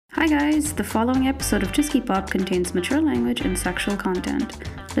Hi guys, the following episode of Just Keep Up contains mature language and sexual content.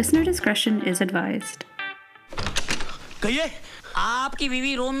 Listener discretion is advised. कहिए आपकी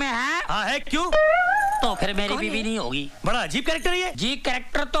बीवी room में है? हाँ है क्यों? तो फिर मेरी बीवी नहीं होगी। बड़ा अजीब कैरेक्टर है ये। जी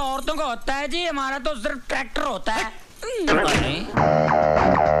कैरेक्टर तो औरतों का होता है जी, हमारा तो सिर्फ ट्रैक्टर होता है। नहीं।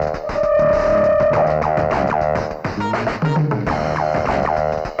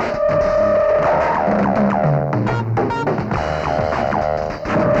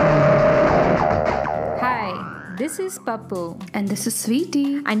 This is Pappu. And this is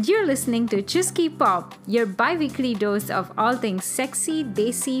Sweetie. And you're listening to Chusky Pop, your bi-weekly dose of all things sexy,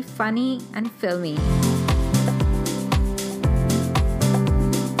 desi, funny, and filmy.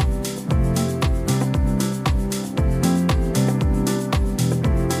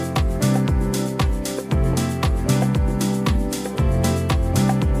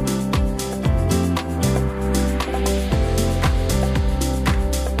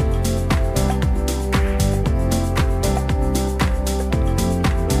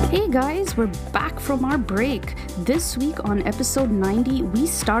 We're back from our break. This week on episode 90, we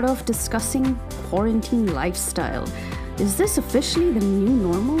start off discussing quarantine lifestyle. Is this officially the new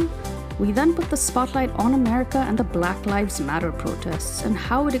normal? We then put the spotlight on America and the Black Lives Matter protests and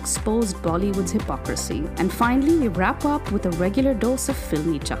how it exposed Bollywood's hypocrisy. And finally, we wrap up with a regular dose of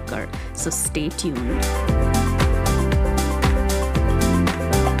Filmi Chakkar. So stay tuned.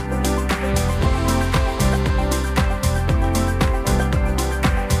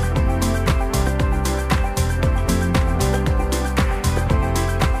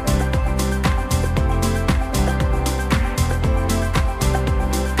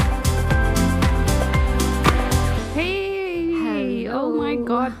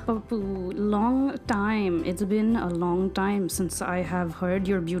 Pappu, long time. It's been a long time since I have heard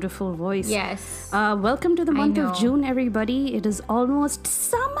your beautiful voice. Yes. Welcome to the month of June, everybody. It is almost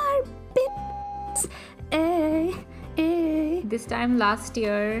summer, bitch. This time last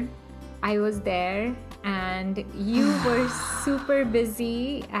year, I was there and you were super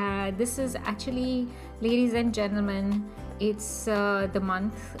busy. This is actually, ladies and gentlemen, it's the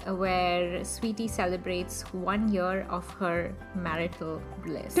month where Sweetie celebrates 1 year of her marital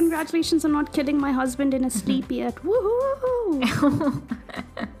bliss. Congratulations on not killing my husband in his sleep yet. Woohoo!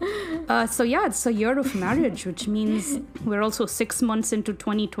 So yeah, it's a year of marriage, which means we're also 6 months into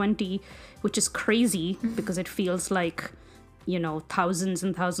 2020, which is crazy because it feels like, you know, thousands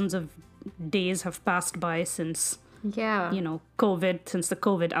and thousands of days have passed by since... Yeah. You know, COVID, since the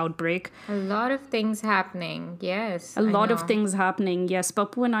COVID outbreak. A lot of things happening, yes. A lot of things happening, yes.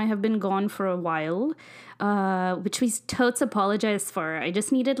 Pappu and I have been gone for a while, which we totes apologize for. I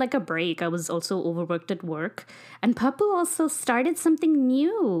just needed like a break. I was also overworked at work. And Pappu also started something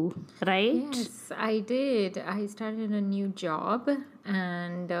new, right? Yes, I did. I started a new job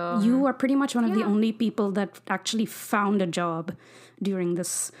and... you are pretty much one of the only people that actually found a job during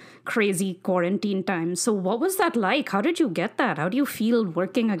this crazy quarantine time. So what was that like? How did you get that? How do you feel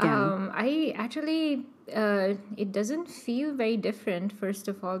working again? I actually, it doesn't feel very different, first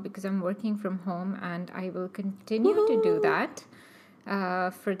of all, because I'm working from home and I will continue to do that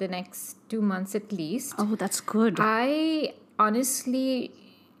for the next 2 months at least. Oh, that's good. I honestly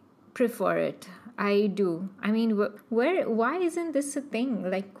prefer it. I do. I mean, why isn't this a thing?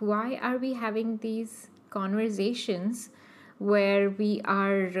 Like, why are we having these conversations where we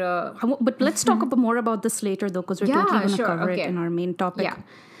are... but let's talk more about this later, though, because we're totally going to cover it in our main topic. Yeah.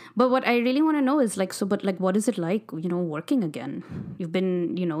 But what I really want to know is, like, what is it like, you know, working again? You've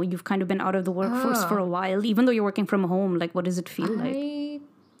been, you know, you've kind of been out of the workforce for a while, even though you're working from home. Like, what does it feel like? I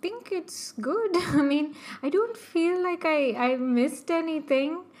think it's good. I mean, I don't feel like I missed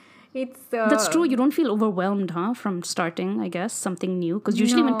anything. It's That's true. You don't feel overwhelmed, from starting, I guess, something new. Because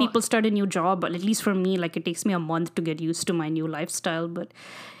usually when people start a new job, at least for me, like it takes me a month to get used to my new lifestyle. But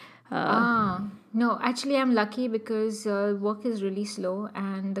no, actually, I'm lucky because work is really slow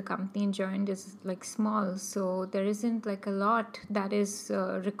and the company I joined is like small. So there isn't like a lot that is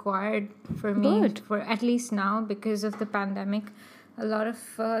required for me for at least now because of the pandemic. A lot of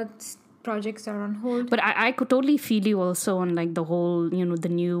projects are on hold. But I could totally feel you also on like the whole, you know, the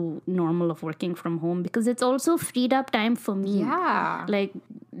new normal of working from home because it's also freed up time for me. Yeah. Like,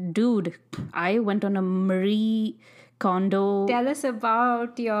 dude, I went on a Marie Kondo. Tell us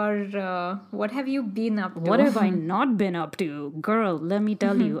about your, what have you been up to? What have I not been up to? Girl, let me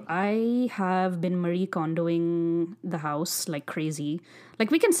tell you, I have been Marie Kondoing the house like crazy. Like,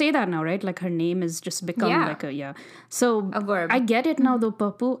 we can say that now, right? Like, her name has just become So, a verb. I get it now, though,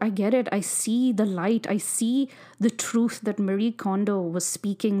 Papu. I get it. I see the light. I see the truth that Marie Kondo was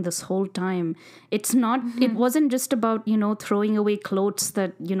speaking this whole time. It's not, it wasn't just about, throwing away clothes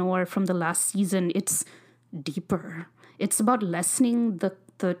that, are from the last season. It's deeper. It's about lessening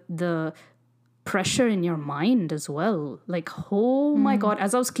the pressure in your mind as well. Like, oh my God,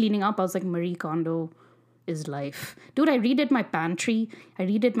 as I was cleaning up, I was like, Marie Kondo is life. Dude, I redid my pantry. I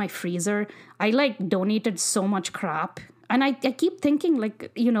redid my freezer. I donated so much crap. And I keep thinking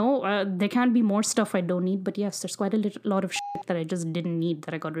there can't be more stuff I don't need. But yes, there's quite a lot of shit that I just didn't need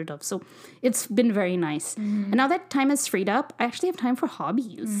that I got rid of. So it's been very nice. And now that time is freed up, I actually have time for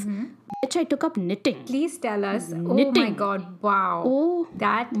hobbies. Bitch, I took up knitting. Please tell us. Knitting. Oh my God, wow. Oh,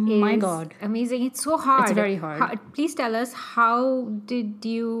 that is my God. Amazing. It's so hard. It's very hard. Please tell us, how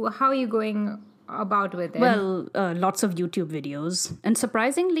are you going about with it? Well, lots of YouTube videos. And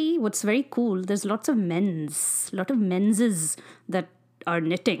surprisingly, what's very cool, there's a lot of menses that are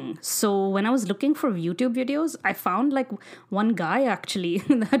knitting. So when I was looking for YouTube videos, I found one guy actually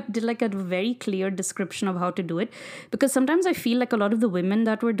that did a very clear description of how to do it. Because sometimes I feel like a lot of the women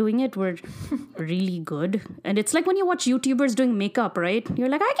that were doing it were really good. And it's like when you watch YouTubers doing makeup, right? You're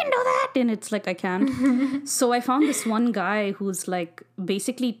like, I can do that. And it's like, I can't. So I found this one guy who's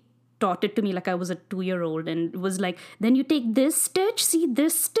basically taught it to me like I was a 2-year-old, and it was like, then you take this stitch, see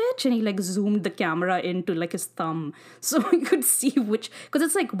this stitch, and he zoomed the camera into his thumb so you could see which, because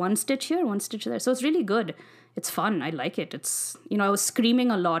it's one stitch here, one stitch there, so it's really good. It's fun. I like it. It's, I was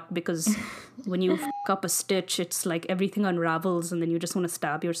screaming a lot because when you fuck up a stitch, it's like everything unravels and then you just want to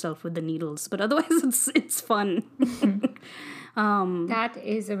stab yourself with the needles, but otherwise it's fun. That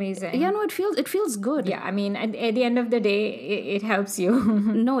is amazing. Yeah, no, it feels good. Yeah, I mean, at the end of the day, it helps you.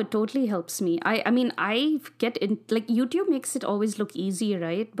 No, it totally helps me. I get in, YouTube makes it always look easy,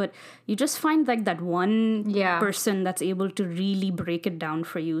 right? But you just find that one person that's able to really break it down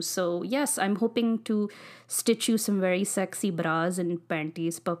for you. So yes, I'm hoping to stitch you some very sexy bras and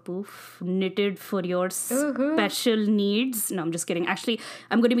panties, Papu, knitted for your special needs. No, I'm just kidding. Actually,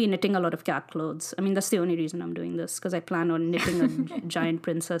 I'm going to be knitting a lot of cat clothes. I mean, that's the only reason I'm doing this, because I plan on knitting a giant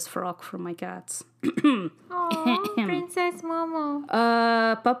princess frock for my cats. Oh, Princess Momo.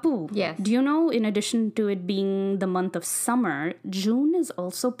 Papu. Yes. Do you know, in addition to it being the month of summer, June is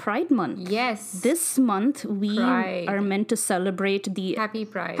also Pride Month. Yes. This month, we are meant to celebrate the... Happy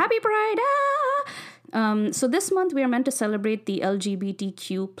Pride. Happy Pride! So this month we are meant to celebrate the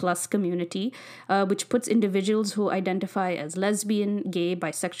LGBTQ plus community, which puts individuals who identify as lesbian, gay,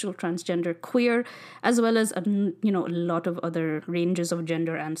 bisexual, transgender, queer, as well as a lot of other ranges of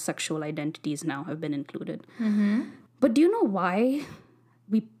gender and sexual identities now have been included. Mm-hmm. But do you know why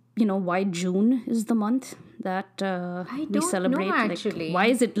why June is the month that we celebrate? Know, actually. Why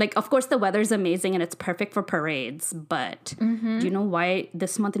is it of course the weather's amazing and it's perfect for parades, but do you know why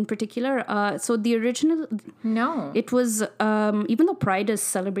this month in particular? So the original... No. It was, even though Pride is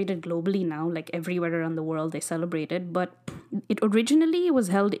celebrated globally now, everywhere around the world they celebrate it, but it originally was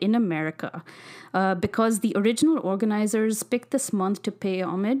held in America because the original organizers picked this month to pay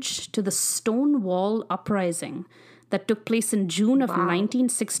homage to the Stonewall Uprising that took place in June of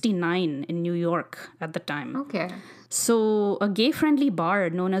 1969 in New York at the time. Okay. So a gay-friendly bar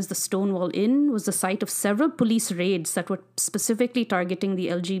known as the Stonewall Inn was the site of several police raids that were specifically targeting the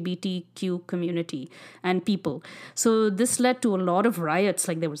LGBTQ community and people. So this led to a lot of riots,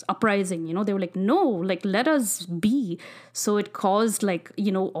 there was uprising, they were like, no, let us be. So it caused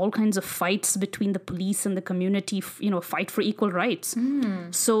all kinds of fights between the police and the community, fight for equal rights.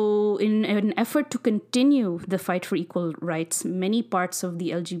 So in an effort to continue the fight for equal rights, many parts of the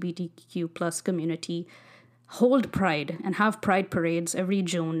LGBTQ plus community hold Pride and have Pride parades every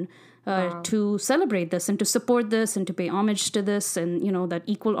June to celebrate this and to support this and to pay homage to this, and that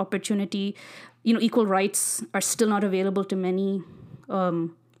equal opportunity, equal rights are still not available to many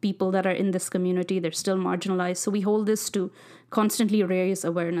people that are in this community. They're still marginalized. So we hold this to constantly raise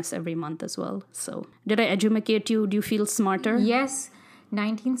awareness every month as well. So did I educate you? Do you feel smarter? Yes.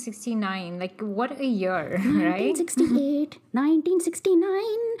 1969, what a year, right? 1968, 1969.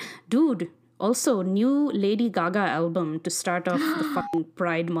 Dude. Also, new Lady Gaga album to start off the fucking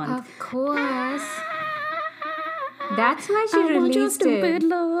Pride Month. Of course. That's why she released want your it. stupid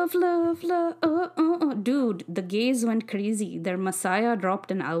love, love, love. Dude, the gays went crazy. Their Messiah dropped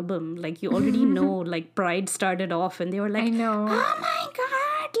an album. You already know, Pride started off and they were like, I know. oh my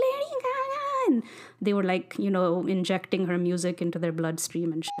God, Lady Gaga. and they were like, injecting her music into their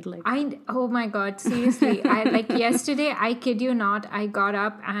bloodstream and shit like. Oh my God, seriously. I like yesterday, I kid you not, I got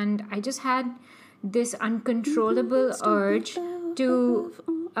up and I just had this uncontrollable urge to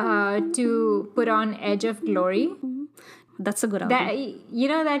put on Edge of Glory. That's a good album.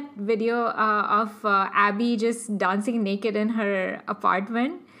 That video of Abby just dancing naked in her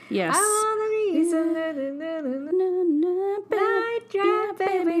apartment? Yes.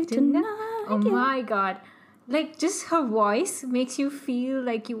 Oh my God. Like, just her voice makes you feel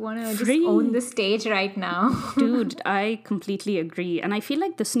like you want to just own the stage right now. Dude, I completely agree. And I feel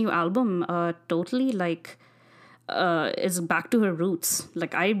like this new album totally is back to her roots.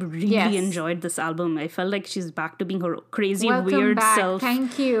 Like, I really enjoyed this album. I felt like she's back to being her crazy, weird back. self.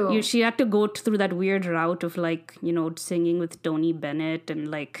 Thank you. She had to go through that weird route of singing with Tony Bennett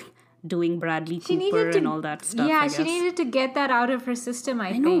and doing Bradley Cooper and all that stuff. Yeah, I she guess. needed to get that out of her system,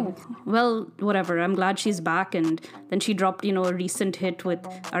 I think. know. Well, whatever. I'm glad she's back. And then she dropped, a recent hit with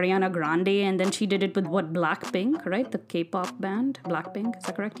Ariana Grande. And then she did it with Blackpink, right? The K-pop band. Blackpink. Is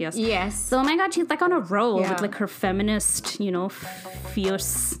that correct? Yes. Yes. So, oh my God, she's on a roll Yeah. with her feminist,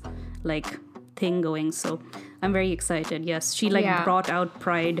 fierce, thing going. So I'm very excited. Yes. She brought out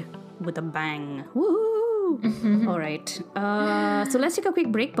Pride with a bang. Woo! All right. So let's take a quick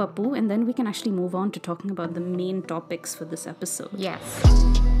break, Papu, and then we can actually move on to talking about the main topics for this episode. Yes.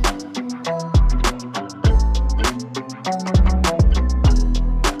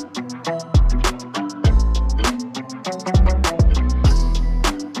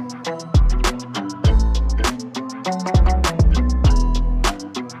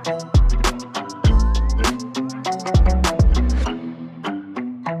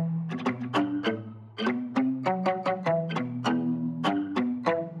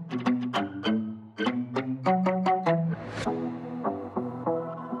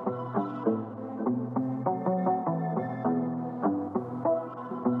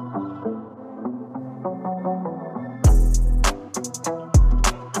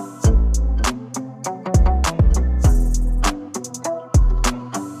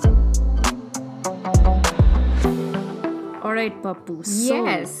 Papu. So,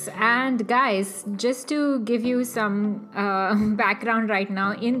 yes, and guys, just to give you some background right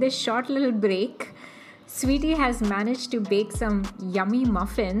now, in this short little break, Sweetie has managed to bake some yummy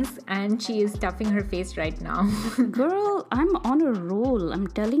muffins and she is stuffing her face right now. Girl, I'm on a roll. I'm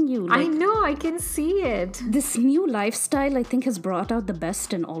telling you. I know, I can see it. This new lifestyle, I think, has brought out the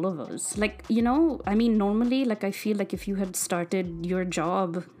best in all of us. Normally, I feel like if you had started your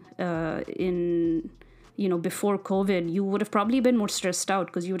job before COVID, you would have probably been more stressed out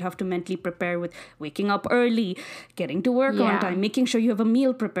because you would have to mentally prepare with waking up early, getting to work on time, making sure you have a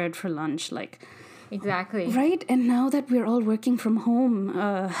meal prepared for lunch. Exactly. Right? And now that we're all working from home,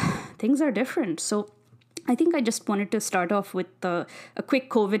 things are different. So I think I just wanted to start off with a quick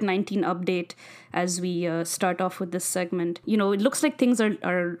COVID-19 update as we start off with this segment. It looks like things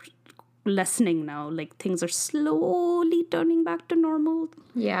are lessening now. Things are slowly turning back to normal.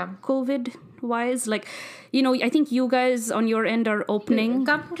 Yeah. COVID-wise. I think you guys on your end are opening.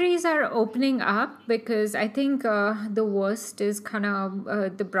 Countries are opening up because I think the worst is kind of,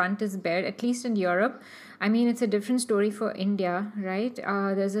 the brunt is bared, at least in Europe. I mean, it's a different story for India, right?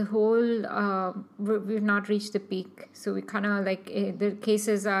 There's a whole, we've not reached the peak. So we kind of the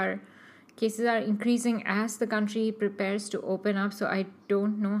cases are increasing as the country prepares to open up. So I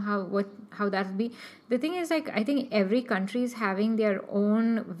don't know how that will be. The thing is, I think every country is having their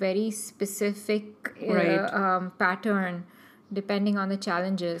own very specific pattern depending on the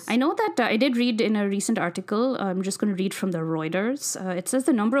challenges. I know that I did read in a recent article, I'm just going to read from the Reuters. It says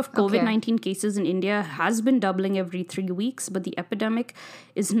the number of COVID-19 cases in India has been doubling every 3 weeks, but the epidemic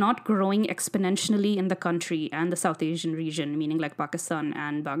is not growing exponentially in the country and the South Asian region, meaning Pakistan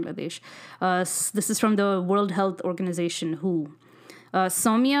and Bangladesh. This is from the World Health Organization, WHO.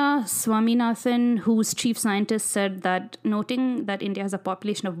 Soumya Swaminathan, who's chief scientist, said that noting that India has a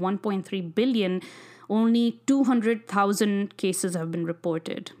population of 1.3 billion, only 200,000 cases have been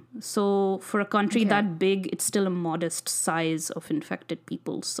reported. So for a country that big, it's still a modest size of infected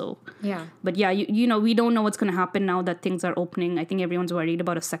people. So yeah. But yeah, we don't know what's going to happen now that things are opening. I think everyone's worried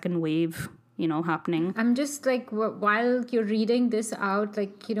about a second wave, happening. I'm just while you're reading this out,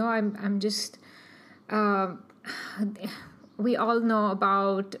 I'm just, we all know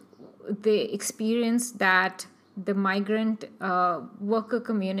about the experience that the migrant worker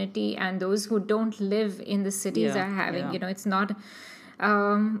community and those who don't live in the cities are having. It's not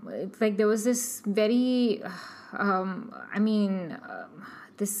there was this very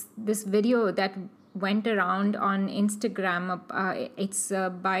this video that went around on Instagram. It's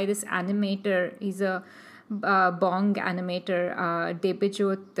by this animator. He's a Bong animator,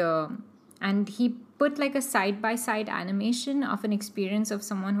 Debijot, and he put like a side-by-side animation of an experience of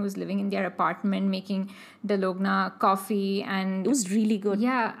someone who's living in their apartment making Dalogna coffee. And It was really good.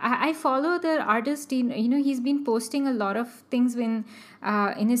 yeah, I follow the artist. He's been posting a lot of things in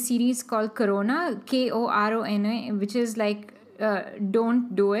a series called Corona, Korona, which is like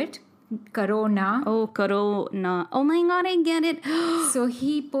don't do it, Corona. Oh, Corona. Oh my god, I get it. So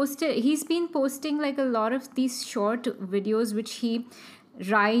he's been posting like a lot of these short videos which he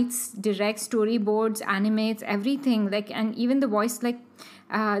writes, directs, storyboards, animates, everything, like, and even the voice, like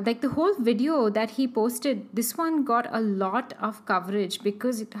the whole video that he posted, this one got a lot of coverage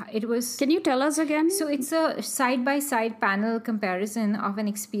because it was. Can you tell us again? So it's a side-by-side panel comparison of an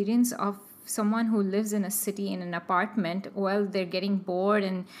experience of someone who lives in a city in an apartment while they're getting bored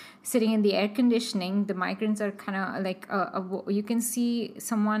and sitting in the air conditioning. The migrants are kind of like you can see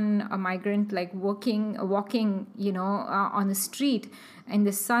a migrant like walking on the street in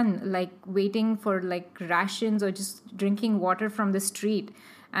the sun, like waiting for like rations or just drinking water from the street.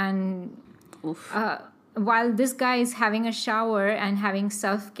 And while this guy is having a shower and having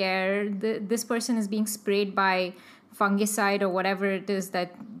self-care, this person is being sprayed by fungicide or whatever it is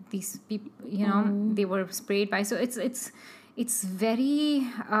that these people, they were sprayed by. So it's very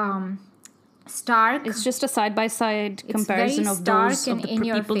stark. It's just a side-by-side comparison of those of the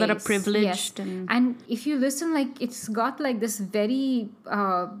people that are privileged. Yes. And if you listen, like, it's got like this very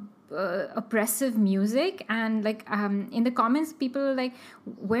oppressive music, and like in the comments people are like,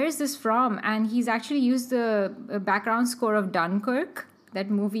 where is this from? And he's actually used the background score of Dunkirk, that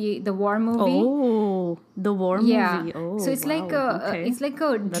movie, the war movie. Oh, the war movie. Oh, so it's wow. like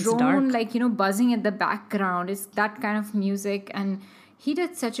a That's drone, dark. like, buzzing at the background. It's that kind of music, and he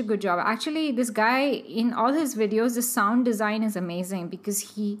did such a good job. Actually, this guy, in all his videos, the sound design is amazing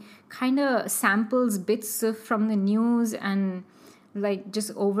because he kind of samples bits from the news and like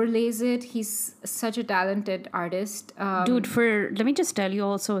just overlays it. He's such a talented artist. Dude, let me just tell you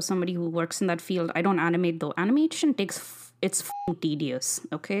also, as somebody who works in that field, I don't animate though. Animation it's tedious,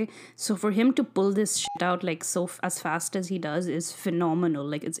 okay? So for him to pull this shit out like as fast as he does is phenomenal.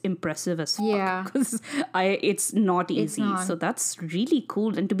 Like, it's impressive as fuck. Yeah. Because it's not easy. It's not. So that's really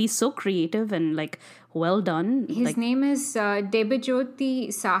cool. And to be so creative and like well done. His name is Debijoti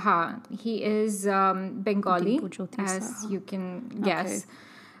Saha. He is Bengali, Debijoti as Saha. you can guess.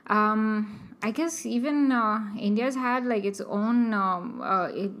 I guess even India's had like its own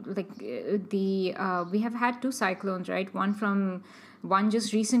we have had two cyclones, right? One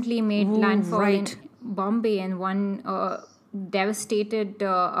just recently made landfall right. in Bombay, and one devastated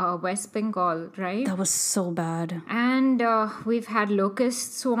West Bengal, right? That was so bad. And we've had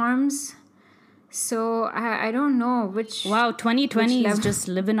locust swarms. So I don't know which. Wow, 2020 is just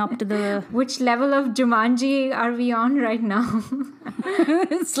living up to the... Which level of Jumanji are we on right now?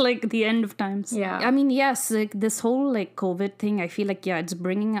 It's like the end of times. Yeah. I mean, yes, like this whole like COVID thing, I feel like, yeah, it's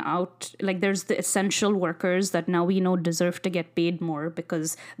bringing out, like, there's the essential workers that now we know deserve to get paid more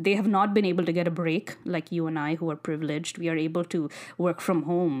because they have not been able to get a break, like you and I who are privileged. We are able to work from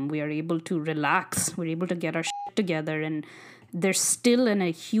home. We are able to relax. We're able to get our shit together. And there's still a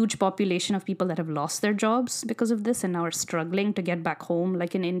huge population of people that have lost their jobs because of this and now are struggling to get back home,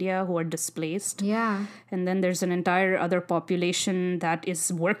 like in India, who are displaced. Yeah. And then there's an entire other population that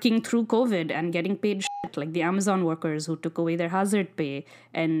is working through COVID and getting paid shit, like the Amazon workers who took away their hazard pay.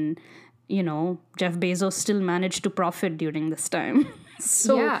 And, Jeff Bezos still managed to profit during this time.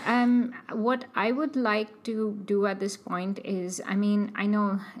 So yeah, what I would like to do at this point is, I mean, I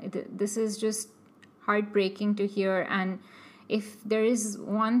know this is just heartbreaking to hear, and if there is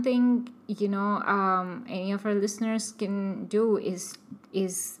one thing, any of our listeners can do is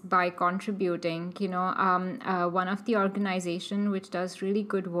by contributing. One of the organization which does really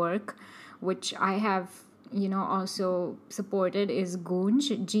good work, which I have, also supported, is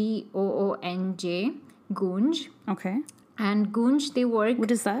Goonj, Goonj, Goonj. okay. And Goonj, they work.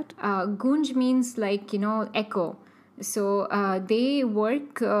 What is that? Goonj means like, echo. So they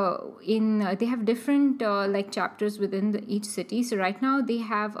work they have different like chapters within each city. So right now they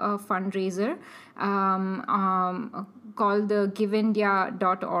have a fundraiser called the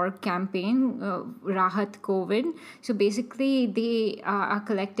GiveIndia.org campaign, Rahat COVID. So basically they are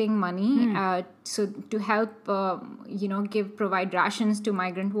collecting money so to help, provide rations to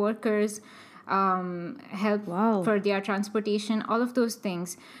migrant workers, help for their transportation, all of those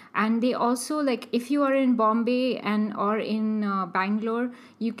things. And they also, like, if you are in Bombay or in Bangalore,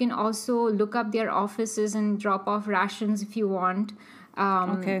 you can also look up their offices and drop off rations if you want.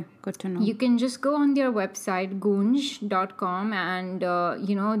 Okay, good to know. You can just go on their website, goonj.com, and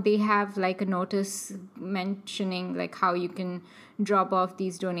they have like a notice mentioning like how you can drop off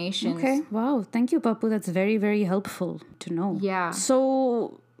these donations. Okay, wow. Thank you, Papu. That's very, very helpful to know. Yeah.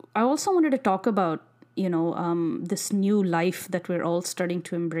 So I also wanted to talk about, this new life that we're all starting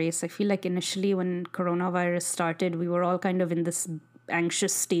to embrace. I feel like initially when coronavirus started, we were all kind of in this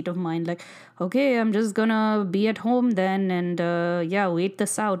anxious state of mind, like, okay, I'm just gonna be at home then and wait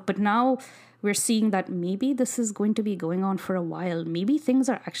this out. But now we're seeing that maybe this is going to be going on for a while. Maybe things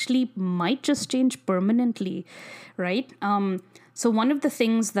are actually might just change permanently, right? So one of the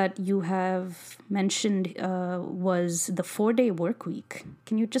things that you have mentioned was the 4-day work week.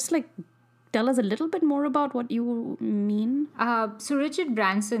 Can you just tell us a little bit more about what you mean? So Richard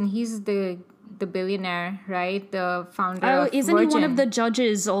Branson, he's the billionaire, right? The founder of isn't Virgin. he one of the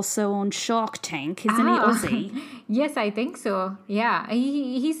judges also on Shark Tank? Isn't he Aussie? Yes, I think so. Yeah,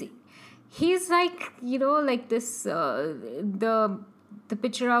 he's like like this the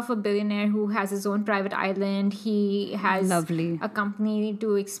picture of a billionaire who has his own private island. He has Lovely. a company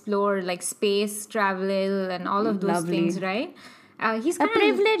to explore like space travel and all of those Lovely. things, right? He's A kind of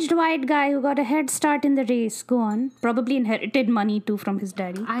privileged white guy who got a head start in the race. Go on. Probably inherited money too from his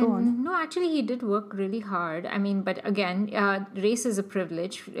daddy. Go on. No, actually, he did work really hard. I mean, but again, race is a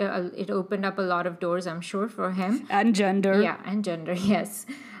privilege. It opened up a lot of doors, I'm sure, for him. And gender. Yeah, and gender, yes.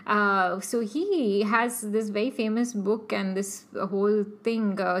 So he has this very famous book and this whole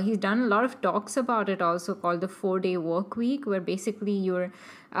thing. He's done a lot of talks about it also, called the 4-day work week, where basically you're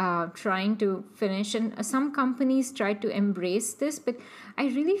trying to finish. And some companies try to embrace this, but I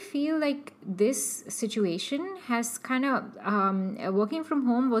really feel like this situation has kind of working from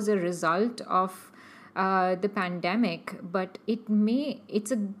home was a result of the pandemic, but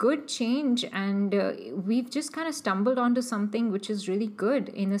it's a good change, and we've just kind of stumbled onto something which is really good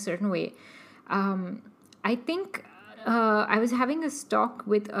in a certain way. I think I was having a talk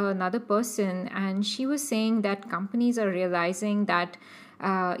with another person, and she was saying that companies are realizing that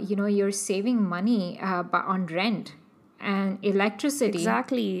you're saving money on rent and electricity.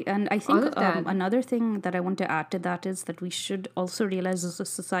 Exactly. And I think All of that. another thing that I want to add to that is that we should also realize as a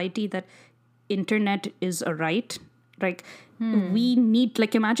society that internet is a right. Like we need,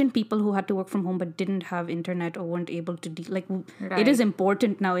 imagine people who had to work from home but didn't have internet or weren't able to it is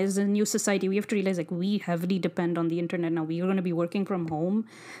important now as a new society. We have to realize we heavily depend on the internet now. We are going to be working from home.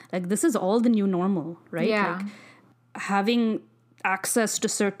 This is all the new normal, right? Yeah. Having access to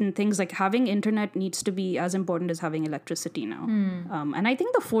certain things, having internet needs to be as important as having electricity now. And I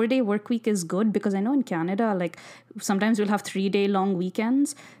think the 4-day work week is good because I know in Canada, sometimes we'll have 3-day long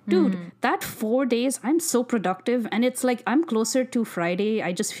weekends. Dude, that 4 days, I'm so productive. And it's I'm closer to Friday.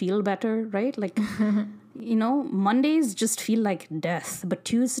 I just feel better, right? Mondays just feel like death, but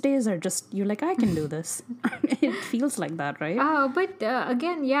Tuesdays are just, you're I can do this. It feels like that, right? But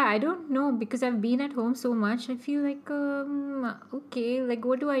again, yeah, I don't know, because I've been at home so much. I feel okay,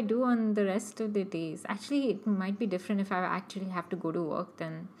 what do I do on the rest of the days? Actually, it might be different if I actually have to go to work.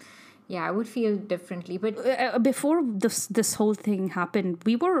 Then, yeah, I would feel differently. But before this whole thing happened,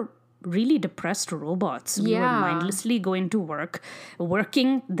 we were really depressed robots. We were mindlessly going to work,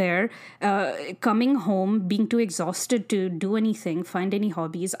 working there, coming home, being too exhausted to do anything, find any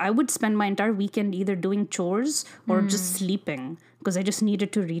hobbies. I would spend my entire weekend either doing chores or just sleeping because I just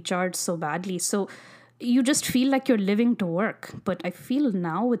needed to recharge so badly. So you just feel like you're living to work. But I feel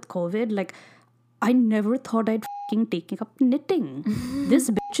now with COVID, I never thought I'd take up knitting.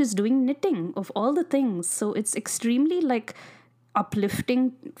 This bitch is doing knitting of all the things. So it's extremely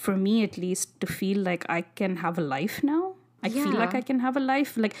uplifting for me, at least, to feel like I can have a life now. I feel like I can have a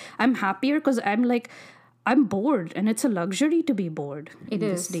life. I'm happier because I'm bored, and it's a luxury to be bored in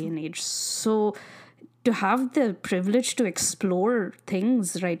this day and age. So to have the privilege to explore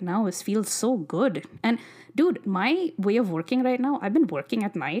things right now feels so good. And dude, my way of working right now, I've been working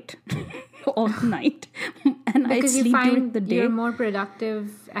at night all night, and I sleep during the day. You're more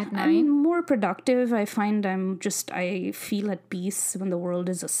productive at night. I'm more productive. I find I feel at peace when the world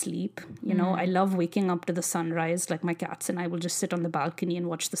is asleep. I love waking up to the sunrise. My cats and I will just sit on the balcony and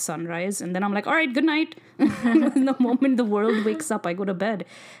watch the sunrise, and then I'm all right, good night. The moment the world wakes up, I go to bed,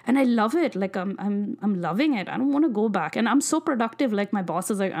 and I love it. I'm loving it. I don't want to go back, and I'm so productive. My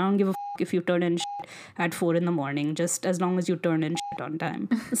boss is I don't give a if you turn in shit at 4 a.m, just as long as you turn in shit on time.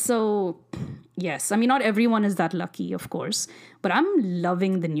 So yes, I mean, not everyone is that lucky, of course, but I'm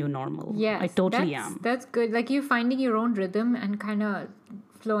loving the new normal. Yes, I totally am. That's good. You're finding your own rhythm and kind of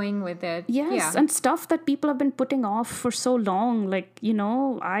flowing with it. Yes, Yeah. and stuff that people have been putting off for so long. Like,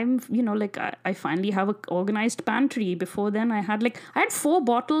 I finally have an organized pantry. Before then, I had 4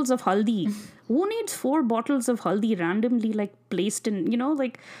 bottles of haldi. Who needs 4 bottles of haldi randomly, like, placed in,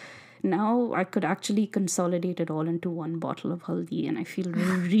 now I could actually consolidate it all into 1 bottle of haldi, and I feel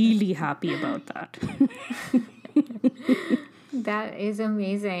really happy about that. That is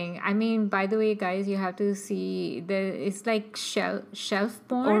amazing. I mean, by the way, guys, you have to see it's like shelf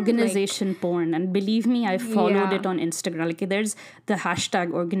porn. Organization porn, and believe me, I followed Yeah. it on Instagram. Like, there's the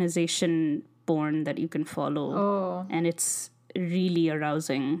hashtag organization porn that you can follow, and it's really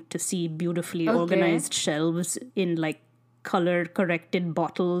arousing to see beautifully organized shelves in like color coded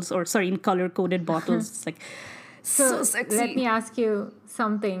bottles. It's like so sexy. Let me ask you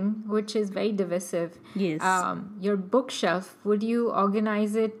something which is very divisive. Yes. Your bookshelf, would you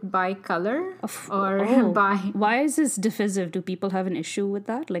organize it by color by... Why is this divisive? Do people have an issue with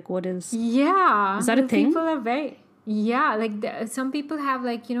that? Like, what is... Yeah. Is that a thing? People are very... Yeah, like some people have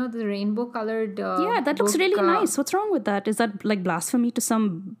like, the rainbow colored yeah, that looks book, really nice. What's wrong with that? Is that like blasphemy to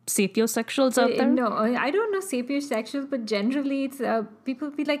some sapiosexuals out there? No, I don't know sapiosexuals, but generally it's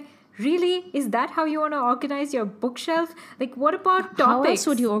people be like, really? Is that how you want to organize your bookshelf? Like, what about topics? How else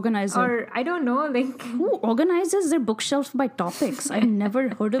would you organize it? Or, I don't know, like... Who organizes their bookshelf by topics? I've never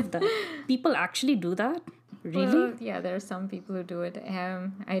heard of that. People actually do that? Really? Well, yeah, there are some people who do it.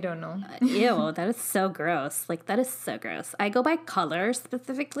 I don't know. Ew, that is so gross. Like, that is so gross. I go by color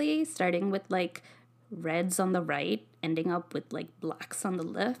specifically, starting with like reds on the right, ending up with like blacks on the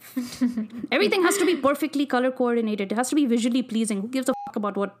left. Everything has to be perfectly color coordinated. It has to be visually pleasing. Who gives a fuck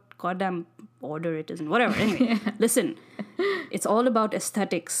about what goddamn order it is and whatever. Anyway, listen, it's all about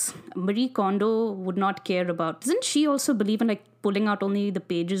aesthetics. Marie Kondo would not care about... Doesn't she also believe in like pulling out only the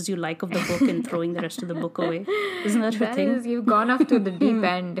pages you like of the book and throwing the rest of the book away? Isn't that her thing? You've gone off to the deep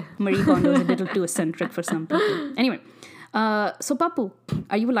end. Marie Kondo is a little too eccentric for some people. Anyway, so Papu,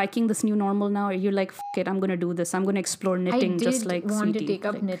 are you liking this new normal now? Are you like, it, I'm going to do this. I'm going to explore knitting just like I did want Sweetie. to take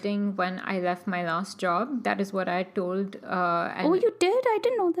up knitting when I left my last job. That is what I told. And Oh, you did? I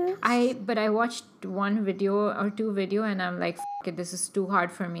didn't know this. But I watched 1 video or 2 video and I'm like, it, this is too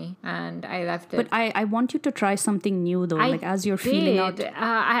hard for me. And I left it. But I want you to try something new though, like as you're feeling out.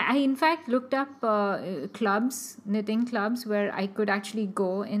 I in fact looked up knitting clubs where I could actually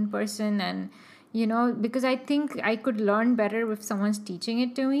go in person and, because I think I could learn better if someone's teaching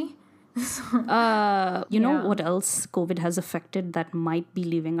it to me. You know what else COVID has affected that might be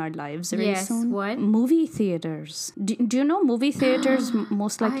leaving our lives very soon? What? Movie theaters. Do you know movie theaters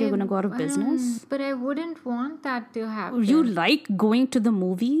most likely are going to go out of business? But I wouldn't want that to happen. You like going to the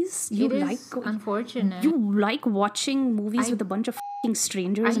movies? It is unfortunate. You like watching movies with a bunch of f***ing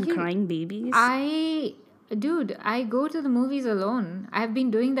strangers and crying babies? Dude, I go to the movies alone. I've been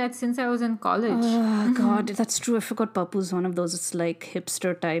doing that since I was in college. Oh, God, that's true. I forgot Papu's one of those. It's like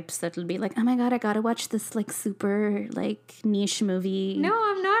hipster types that'll be like, oh my God, I gotta watch this like super like niche movie. No,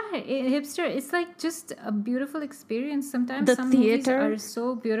 I'm not a hipster. It's like just a beautiful experience. Sometimes The some theater? movies are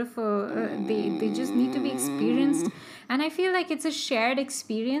so beautiful. They just need to be experienced. And I feel like it's a shared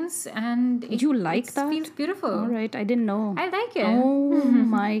experience and You like that? feels beautiful. All right, I didn't know. I like it. Oh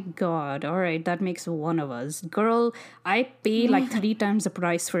my God. All right, that makes one of us. Girl, I pay like 3 times the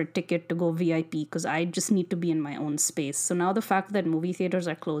price for a ticket to go VIP because I just need to be in my own space. So now the fact that movie theaters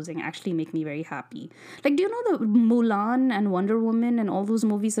are closing actually make me very happy. Like, do you know the Mulan and Wonder Woman and all those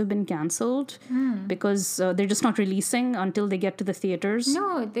movies have been cancelled because they're just not releasing until they get to the theaters?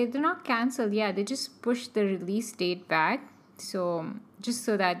 No, they're not cancelled. Yeah, they just pushed the release date back. So just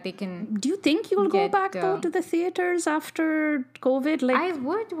so that they can... Do you think you'll go get, back though to the theaters after COVID? Like, I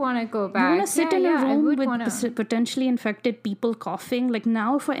would want to go back. you want to sit in a I room would with wanna... potentially infected people coughing? Like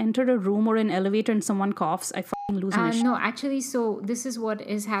now, if I enter a room or an elevator and someone coughs, I fucking lose my shit. No, actually, so this is what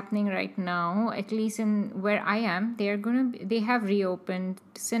is happening right now. At least in where I am, they have reopened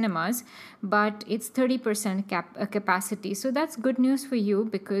cinemas, but it's 30% capacity. So that's good news for you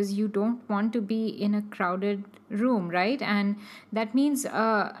because you don't want to be in a crowded room, right? And that means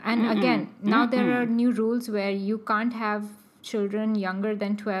and again, now there are new rules where you can't have children younger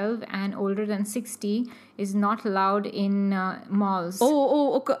than 12 and older than 60 is not allowed in malls.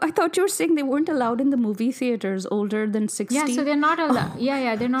 Oh, okay. I thought you were saying they weren't allowed in the movie theaters older than 60. Yeah, so they're not allowed.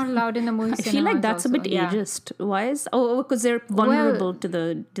 They're not allowed in the movie cinemas. I feel like that's also. a bit ageist. Why is... because they're vulnerable to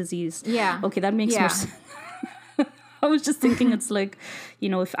the disease. Yeah. Okay, that makes more sense. I was just thinking it's like,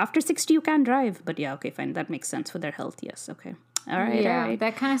 if after 60 you can't drive. But yeah, okay, fine. That makes sense for their health. Yes, okay. All right, all right.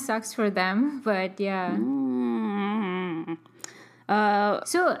 That kind of sucks for them, but yeah.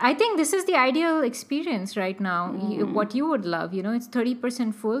 So I think this is the ideal experience right now. What you would love, it's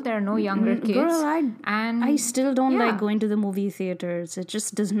 30% full. There are no younger kids. Girl, I still don't yeah. like going to the movie theaters. It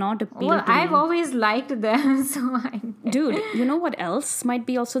just does not appeal Well, to I've me. always liked them, so Dude, you know what else might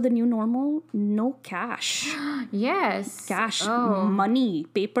be also the new normal? No cash. yes, Cash, Oh, money,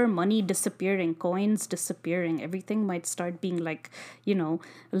 paper money disappearing, coins disappearing. Everything might start being like,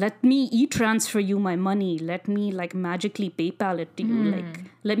 let me e-transfer you my money. Let me like magically PayPal it to you. Like,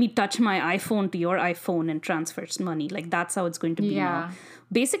 let me touch my iPhone to your iPhone and transfer money. Like, that's how it's going to be now. Yeah.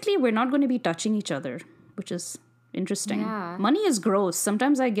 Basically, we're not going to be touching each other, which is interesting. Yeah. Money is gross.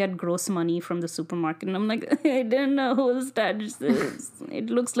 Sometimes I get gross money from the supermarket and I'm like, I don't know whose touch this. It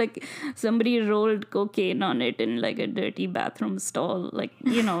looks like somebody rolled cocaine on it in like a dirty bathroom stall. Like,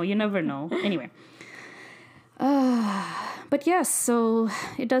 you never know. Anyway. But yes, so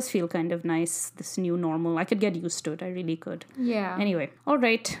it does feel kind of nice, this new normal. I could get used to it. I really could. yeah. Anyway, all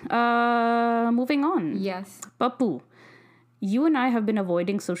right. Moving on. Yes. Papu, you and I have been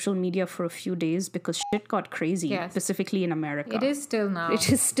avoiding social media for a few days because shit got crazy, Yes. specifically in America. It is still now. It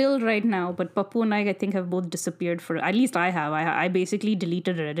is still right now, but Papu and I think, have both disappeared for, at least I have. I basically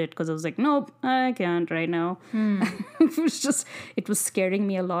deleted Reddit because I was like, nope, I can't right now. It was scaring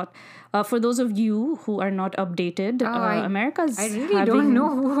me a lot. For those of you who are not updated, America's I really having... don't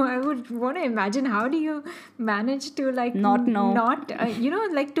know. I would want to imagine, how do you manage to like Not know.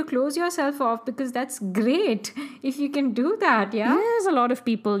 Like to close yourself off, because that's great if you can do that. Yeah. There's a lot of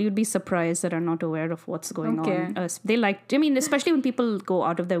people, you'd be surprised, that are not aware of what's going Okay. on. Especially when people go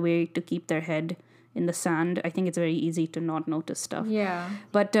out of their way to keep their head in the sand, I think it's very easy to not notice stuff. Yeah.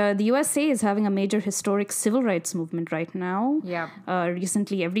 But the USA is having a major historic civil rights movement right now. Yeah.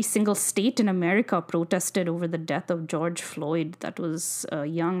 Recently, every single state in America protested over the death of George Floyd. That was a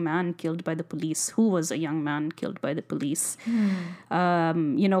young man killed by the police, who was a young man killed by the police.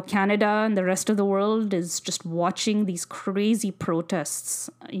 Canada and the rest of the world is just watching these crazy protests,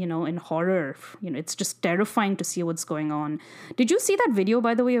 in horror. It's just terrifying to see what's going on. Did you see that video,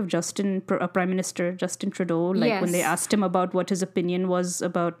 by the way, of Prime Minister Justin Trudeau, when they Yes. asked him about what his opinion was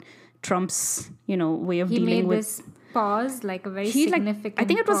about Trump's, way of He dealing made with... this pause, like a very He significant I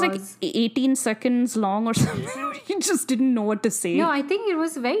think it was like pause. 18 seconds long or something. He just didn't know what to say. No, I think it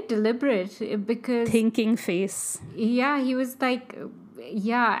was very deliberate, because Thinking face. yeah, he was like,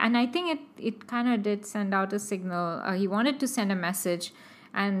 yeah, and I think it kind of did send out a signal. He wanted to send a message,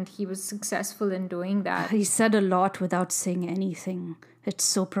 and he was successful in doing that. He said a lot without saying anything. It's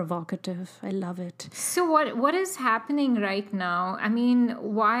so provocative. I love it. So what is happening right now? I mean,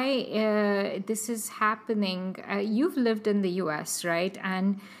 why this is happening? You've lived in the US, right?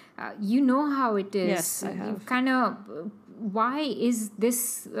 And you know how it is. Yes, I have. You've kind of... Why is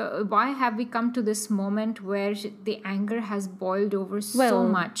this? Why have we come to this moment where the anger has boiled over so Well,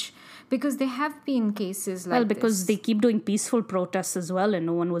 much? Because there have been cases like because this. they keep doing peaceful protests as well, and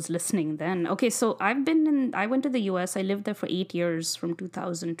no one was listening then. Okay, so I went to the US. I lived there for 8 years, from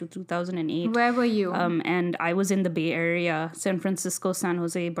 2000 to 2008. Where were you? And I was in the Bay Area, San Francisco, San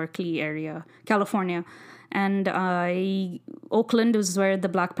Jose, Berkeley area, California. And Oakland was where the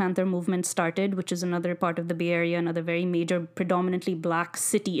Black Panther movement started, which is another part of the Bay Area, another very major, predominantly black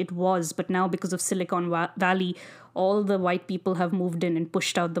city. It was, but now because of Silicon Valley, all the white people have moved in and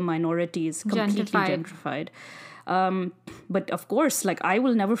pushed out the minorities, completely gentrified. But of course, I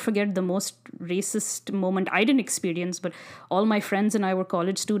will never forget the most racist moment I didn't experience, but all my friends and I were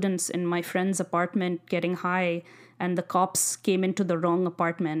college students in my friend's apartment getting high, and the cops came into the wrong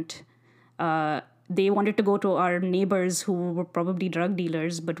apartment. They wanted to go to our neighbors who were probably drug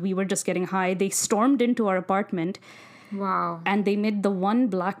dealers, but we were just getting high. They stormed into our apartment. Wow. And they made the one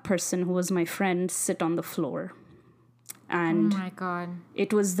black person who was my friend sit on the floor. And oh my God.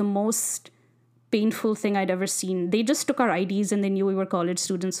 it was the most painful thing I'd ever seen. They just took our IDs and they knew we were college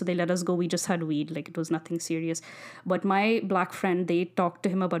students, so they let us go. We just had weed, it was nothing serious. But my black friend, they talked to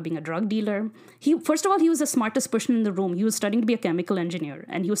him about being a drug dealer. First of all, he was the smartest person in the room. He was studying to be a chemical engineer,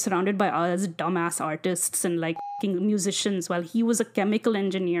 and he was surrounded by us dumbass artists and musicians while he was a chemical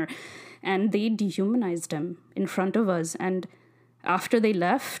engineer. And they dehumanized him in front of us. And after they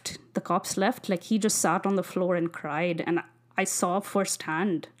left, the cops left, he just sat on the floor and cried. And I saw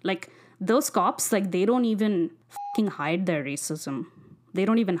firsthand, those cops, they don't even fucking hide their racism. They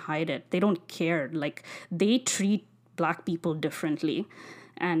don't even hide it. They don't care. They treat black people differently,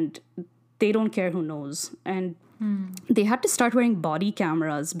 and they don't care who knows. And they had to start wearing body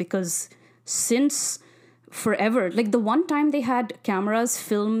cameras because since forever, the one time they had cameras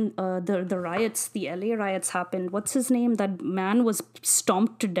film the riots, the LA riots happened. What's his name? That man was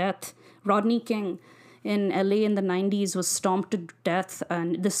stomped to death. Rodney King. in LA in the 90s was stomped to death,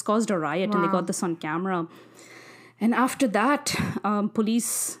 and this caused a riot, and they got this on camera. And after that,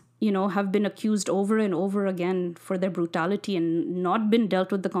 police, have been accused over and over again for their brutality and not been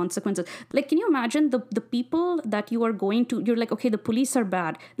dealt with the consequences. Like, can you imagine the people that you are going to, you're like, okay, the police are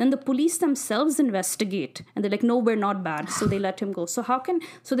bad. Then the police themselves investigate and they're like, no, we're not bad. So they let him go. So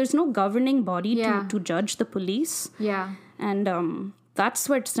there's no governing body to judge the police. Yeah. And that's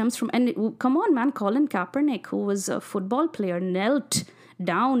where it stems from. And come on, man, Colin Kaepernick, who was a football player, knelt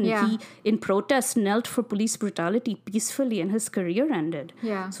down. He in protest knelt for police brutality peacefully, and his career ended.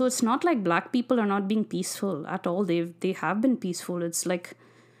 So it's not like black people are not being peaceful at all. They have been peaceful. It's like,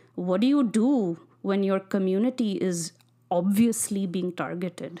 what do you do when your community is obviously being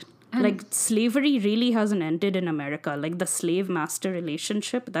targeted? Like, slavery really hasn't ended in America. Like, the slave-master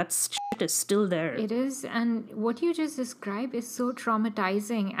relationship, that shit is still there. It is. And what you just described is so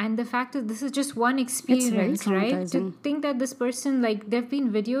traumatizing. And the fact that this is just one experience, right? To think that this person, like, there have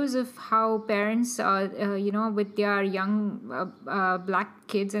been videos of how parents, with their young black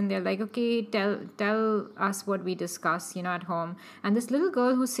kids, and they're like, okay, tell us what we discuss, at home. And this little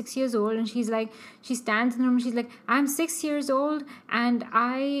girl who's 6 years old, and she stands in the room, she's like, I'm 6 years old, and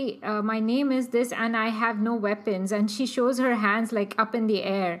my name is this, and I have no weapons. And she shows her hands like up in the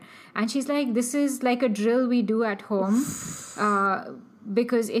air, and she's like, this is like a drill we do at home,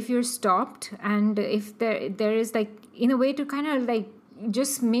 because if you're stopped, and if there is, like, in a way to kind of like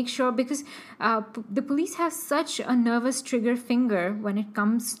just make sure, because the police have such a nervous trigger finger when it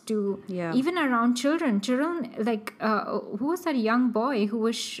comes to even around children, like who was that young boy who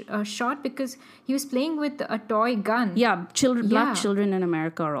was shot because he was playing with a toy gun? Black children in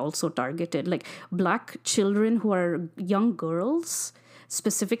America are also targeted, like black children who are young girls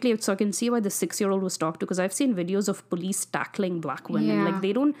specifically. So I can see why the 6-year-old was talked to, because I've seen videos of police tackling black women.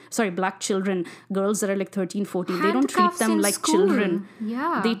 Like, black children, girls that are like 13, 14, they don't treat them like children.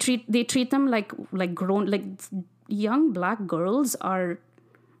 They treat them like grown, like young black girls are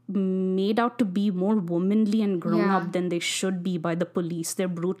made out to be more womanly and grown up than they should be by the police. They're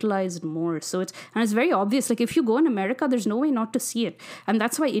brutalized more. So it's very obvious. Like, if you go in America, there's no way not to see it. And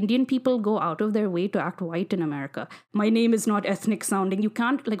that's why Indian people go out of their way to act white in America. My name is not ethnic sounding. You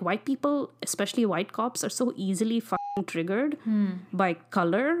can't, like, white people, especially white cops, are so easily triggered by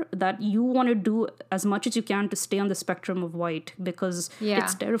color that you want to do as much as you can to stay on the spectrum of white, because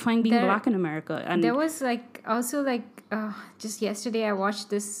it's terrifying being black in America. And there was just yesterday I watched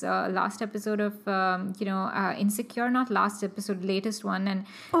this last episode of Insecure, not last episode, latest one, and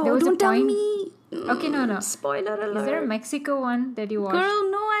there was don't a point. Tell me. Okay, no. Spoiler alert. Is there a Mexico one that you watched? Girl,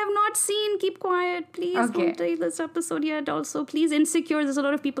 no, I have not seen. Keep quiet, please. Okay. Don't tell this episode yet. Also, please, Insecure. There's a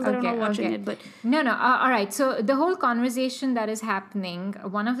lot of people that are not watching it, but no. All right. So the whole conversation that is happening,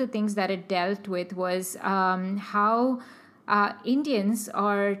 one of the things that it dealt with was how Indians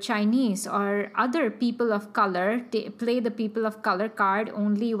or Chinese or other people of color play the people of color card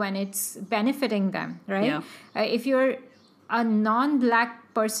only when it's benefiting them, right? If you're a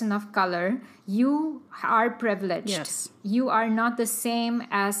non-black person of color, you are privileged. Yes. You are not the same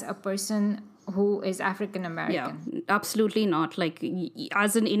as a person who is African American. Yeah, absolutely not. Like,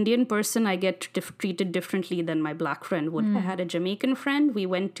 as an Indian person, I get treated differently than my black friend would. I had a Jamaican friend. We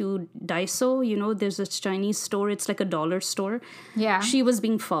went to Daiso. There's a Chinese store. It's like a dollar store. Yeah. She was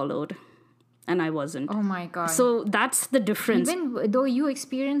being followed, and I wasn't. Oh my God. So that's the difference. Even though you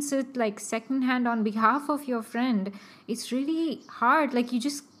experience it like secondhand on behalf of your friend, it's really hard. Like, you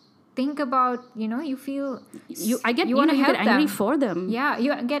just think about, you feel you want to help get angry them. For them. Yeah,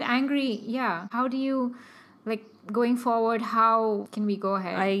 you get angry. Yeah. How do you, like, going forward, how can we go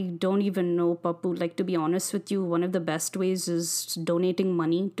ahead? I don't even know, Papu. Like, to be honest with you, one of the best ways is donating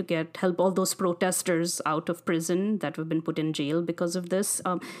money to help all those protesters out of prison that have been put in jail because of this.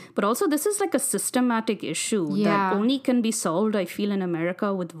 But also, this is like a systematic issue that only can be solved, I feel, in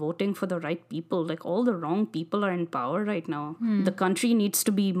America with voting for the right people. Like, all the wrong people are in power right now. The country needs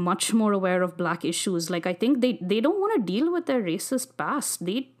to be much more aware of black issues. Like, I think they don't want to deal with their racist past.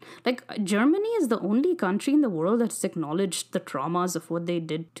 Germany is the only country in the world that's acknowledged the traumas of what they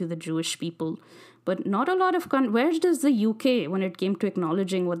did to the Jewish people, but not a lot of where does the UK when it came to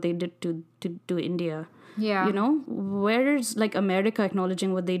acknowledging what they did to India? Where's like America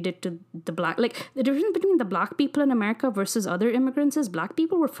acknowledging what they did to the black? Like, the difference between the black people in America versus other immigrants is black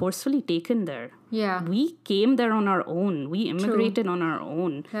people were forcefully taken there. We came there on our own. We immigrated on our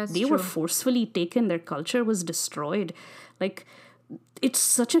own. They were forcefully taken. Their culture was destroyed. Like, it's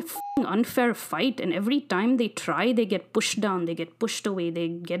such a unfair fight, and every time they try, they get pushed down, they get pushed away, they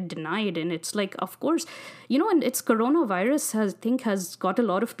get denied. And it's like, of course, and it's coronavirus has got a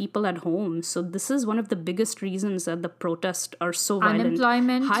lot of people at home. So this is one of the biggest reasons that the protests are so violent.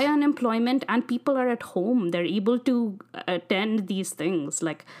 High unemployment, and people are at home. They're able to attend these things.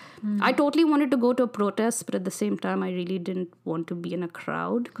 Like, I totally wanted to go to a protest, but at the same time, I really didn't want to be in a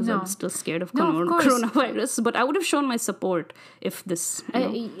crowd because I'm still scared of coronavirus. But I would have shown my support if this...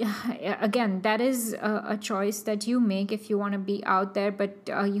 Again, that is a choice that you make if you want to be out there, but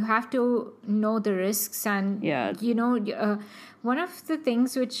you have to know the risks. And, one of the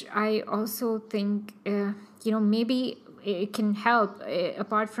things which I also think, maybe it can help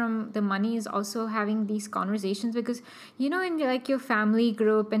apart from the money is also having these conversations, because in like your family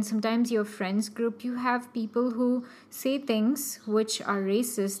group and sometimes your friends group, you have people who say things which are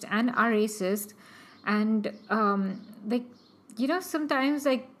racist and sometimes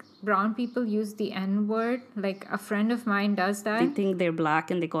like brown people use the N-word. Like a friend of mine does that. They think they're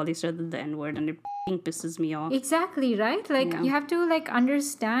black and they call each other the N-word, and it pisses me off. Exactly, right? Like you have to like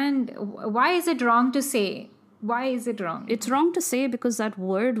understand, why is it wrong to say? Why is it wrong? It's wrong to say because that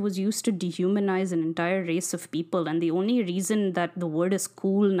word was used to dehumanize an entire race of people. And the only reason that the word is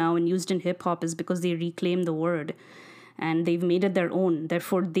cool now and used in hip-hop is because they reclaim the word. And they've made it their own.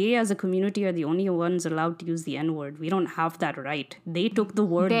 Therefore, they as a community are the only ones allowed to use the N-word. We don't have that right. They took the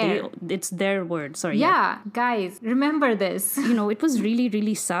word. It's their word. Sorry. Yeah, guys, remember this. It was really,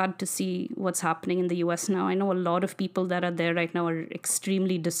 really sad to see what's happening in the US now. I know a lot of people that are there right now are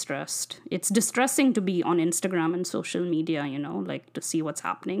extremely distressed. It's distressing to be on Instagram and social media, like to see what's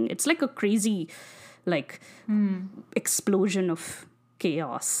happening. It's like a crazy, explosion of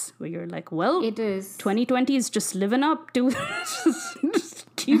chaos where you're like, well, it is 2020 is just living up to just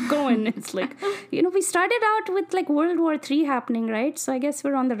keep going. It's like, we started out with like World War III happening, right? So I guess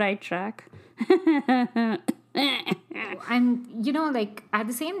we're on the right track. And like at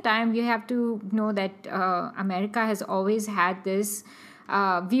the same time, you have to know that America has always had this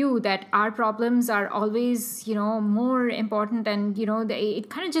view that our problems are always, more important, and, it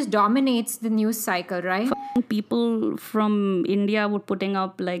kind of just dominates the news cycle, right? People from India were putting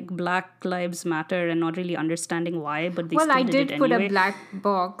up like Black Lives Matter and not really understanding why, but they still did it anyway. Well, I did put a black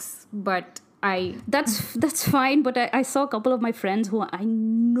box, but That's fine, but I saw a couple of my friends who I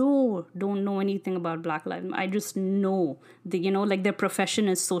know don't know anything about Black Lives Matter. I just know their profession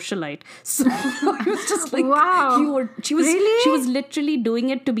is socialite. So I was just like, wow, she was literally doing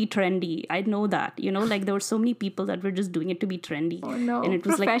it to be trendy. I know that, there were so many people that were just doing it to be trendy. Oh no, and it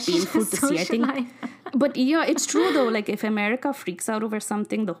was like painful to see. I think, but yeah, it's true though. Like if America freaks out over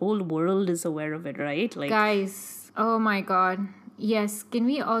something, the whole world is aware of it, right? Like, guys, oh my God. Yes, can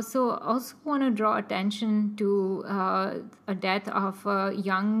we also want to draw attention to a death of a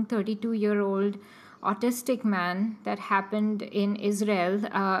young 32-year-old autistic man that happened in Israel,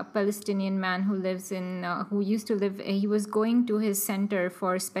 a Palestinian man who used to live, he was going to his center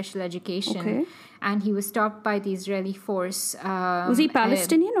for special education, and he was stopped by the Israeli force. Was he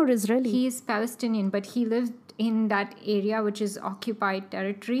Palestinian or Israeli? He is Palestinian, but he lived in that area which is occupied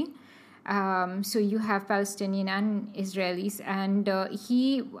territory. So you have Palestinian and Israelis, and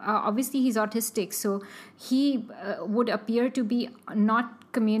he obviously he's autistic, so he would appear to be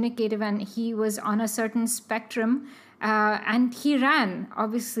not communicative, and he was on a certain spectrum, and he ran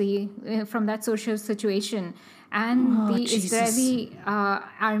obviously from that social situation, and the Israeli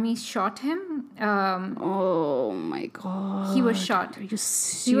army shot him. Oh my God! He was shot. Are you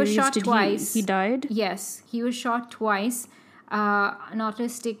serious? He was shot twice. He died? Yes, he was shot twice. An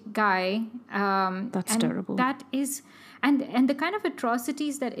autistic guy. That's terrible. That is, and the kind of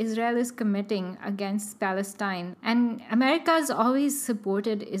atrocities that Israel is committing against Palestine, and America has always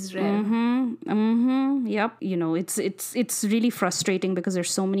supported Israel. Yep. It's really frustrating because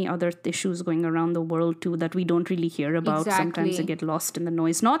there's so many other issues going around the world too that we don't really hear about. Exactly. Sometimes they get lost in the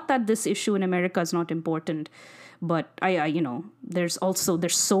noise. Not that this issue in America is not important, but there's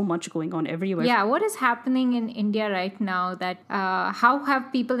so much going on everywhere. Yeah, what is happening in India right now? That how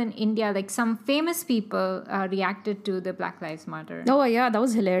have people in India, like some famous people, reacted to the Black Lives Matter? Oh yeah, that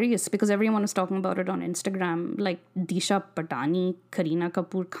was hilarious because everyone was talking about it on Instagram. Like Disha Patani, Kareena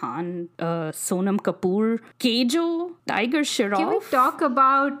Kapoor Khan, Sonam Kapoor, Kejo, Tiger Shroff. Can we talk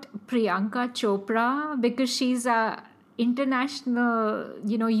about Priyanka Chopra, because she's a international,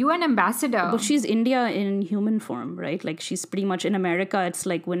 UN ambassador. But she's India in human form, right? Like she's pretty much in America. It's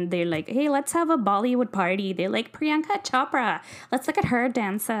like when they're like, hey, let's have a Bollywood party. They're like, Priyanka Chopra. Let's look at her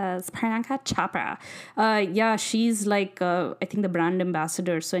dances. Priyanka Chopra. Yeah, she's like, I think the brand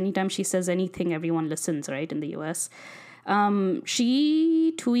ambassador. So anytime she says anything, everyone listens, right? In the US.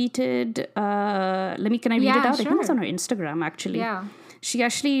 She tweeted, can I read it out? Sure. I think it's on her Instagram, actually. Yeah. She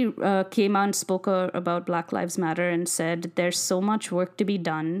actually came out and spoke about Black Lives Matter and said there's so much work to be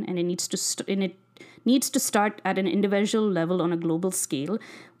done, and it needs to start at an individual level on a global scale.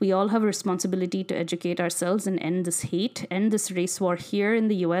 We all have a responsibility to educate ourselves and end this hate, end this race war here in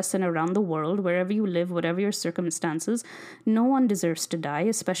the US and around the world, wherever you live, whatever your circumstances. No one deserves to die,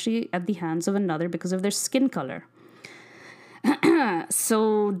 especially at the hands of another because of their skin color.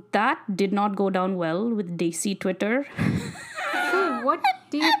 So that did not go down well with Daisy Twitter. So what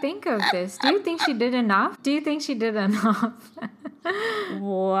do you think of this? Do you think she did enough?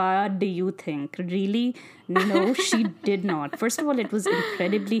 What do you think? Really? No, she did not. First of all, it was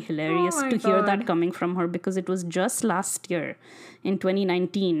incredibly hilarious to hear that coming from her, because it was just last year in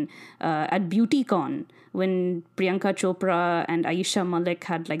 2019 at BeautyCon when Priyanka Chopra and Ayesha Malik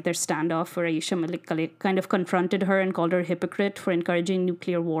had like their standoff, where Ayesha Malik kind of confronted her and called her a hypocrite for encouraging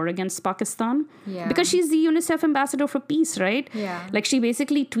nuclear war against Pakistan. Yeah. Because she's the UNICEF ambassador for peace, right? Yeah. Like she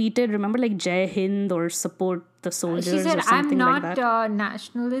basically tweeted, remember, like Jai Hind or support the soldiers. She said, or something I'm like that. not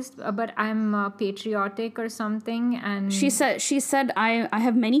nationalist, but I'm patriotic or something. And She said, I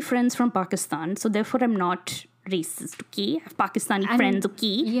have many friends from Pakistan, so therefore I'm not racist, okay? I have Pakistani friends, okay?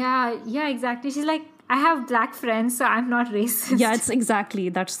 Yeah, exactly. She's like, I have black friends, so I'm not racist. Yeah,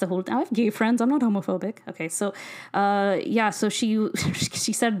 that's the whole thing. I have gay friends, I'm not homophobic. Okay, so so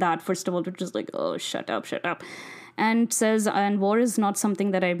she said that, first of all, which is like, oh, shut up. And says, and war is not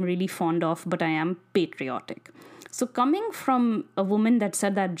something that I'm really fond of, but I am patriotic. So coming from a woman that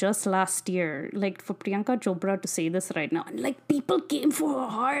said that just last year, like for Priyanka Chopra to say this right now, and like people came for her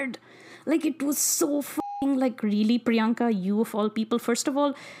hard. Like it was so like, really, Priyanka, you of all people. First of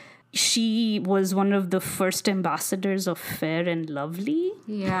all, she was one of the first ambassadors of Fair and Lovely.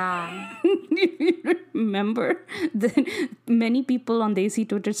 Yeah. Remember? Then many people on Desi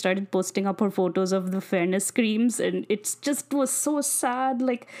Twitter started posting up her photos of the fairness creams, and it just was so sad.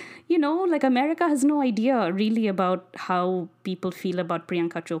 Like, like America has no idea really about how people feel about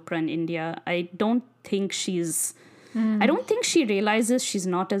Priyanka Chopra in India. I don't think she realizes she's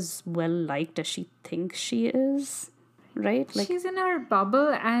not as well liked as she thinks she is. Right? Like, she's in her bubble,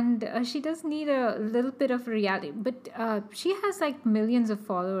 and she does need a little bit of reality. But she has like millions of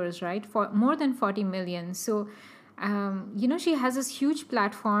followers, right? For more than 40 million. So, she has this huge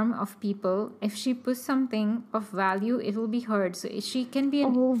platform of people. If she puts something of value, it will be heard. So she can be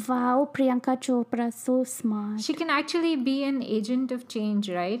oh wow, Priyanka Chopra, so smart. She can actually be an agent of change,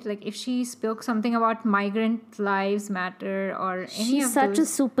 right? Like if she spoke something about migrant lives matter or any She's of such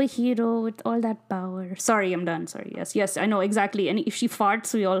those. a superhero with all that power. Sorry, I'm done. Sorry. Yes, I know exactly. And if she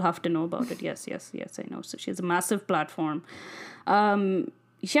farts, we all have to know about it. Yes, I know. So she has a massive platform.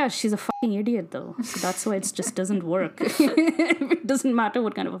 Yeah, she's a fucking idiot though. So that's why it just doesn't work. It doesn't matter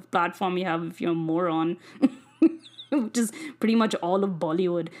what kind of a platform you have if you're a moron. Which is pretty much all of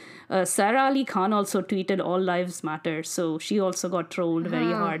Bollywood. Sarah Ali Khan also tweeted all lives matter, so she also got trolled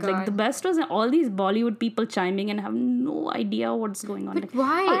very hard. God. Like the best was all these Bollywood people chiming and have no idea what's going on. But Like,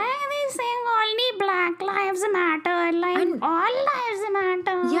 why? Why are they saying only Black lives matter? Like all lives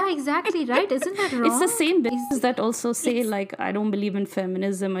matter. Yeah, exactly, right? Isn't that wrong? It's the same business that also say like, I don't believe in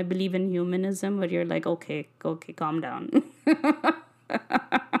feminism, I believe in humanism, where you're like, okay, calm down.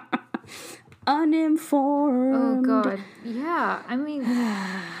 Uninformed. Oh God. Yeah. I mean,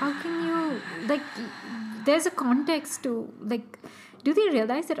 how can you there's a context to do they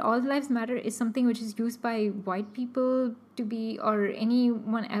realize that all lives matter is something which is used by white people to be, or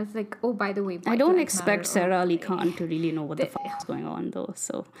anyone else, like, oh, by the way, I don't expect Sarah Ali Khan to really know what the fuck is going on though.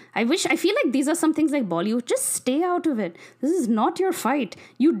 So I feel like these are some things like Bollywood. Just stay out of it. This is not your fight.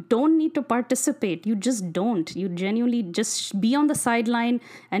 You don't need to participate. You just don't. You genuinely just be on the sideline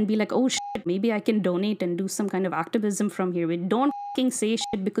and be like, oh shit, maybe I can donate and do some kind of activism from here. Don't say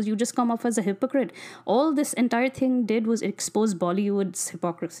shit because you just come off as a hypocrite. All this entire thing did was expose Bollywood's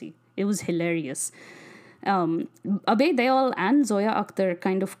hypocrisy. It was hilarious. Abhay Deol and Zoya Akhtar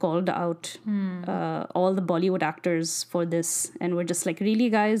kind of called out all the Bollywood actors for this, and we're just like, really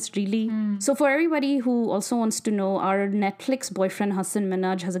guys, really? So for everybody who also wants to know, our Netflix boyfriend Hassan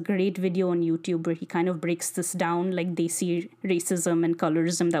Minhaj has a great video on YouTube where he kind of breaks this down, like Desi racism and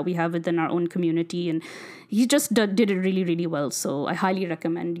colorism that we have within our own community, and he just did it really, really well. So I highly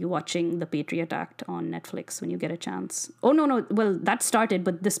recommend you watching The Patriot Act on Netflix when you get a chance. Oh, no. Well, that started,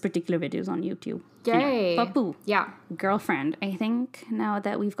 but this particular video is on YouTube. Yay. Anyway, Papu. Yeah. Girlfriend, I think now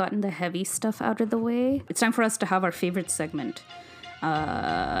that we've gotten the heavy stuff out of the way, it's time for us to have our favorite segment.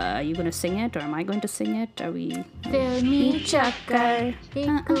 Are you going to sing it or am I going to sing it? Are we... Filmi Chakkar.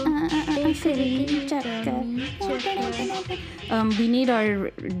 Filmi Chakkar. We need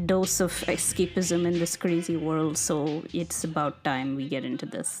our dose of escapism in this crazy world, so it's about time we get into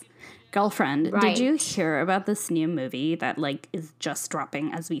this. Girlfriend, Right. did you hear about this new movie that is just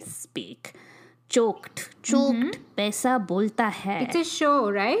dropping as we speak? Choked, paisa bolta hai. It's a show,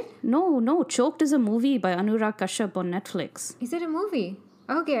 right? No, Choked is a movie by Anurag Kashyap on Netflix. Is it a movie?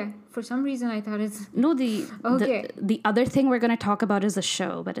 Okay. For some reason, I thought it's... No, Okay. the other thing we're going to talk about is a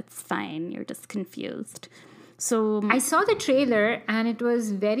show, but it's fine. You're just confused. So I saw the trailer and it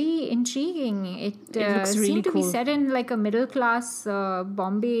was very intriguing. It looks really seemed to be cool. set in like a middle class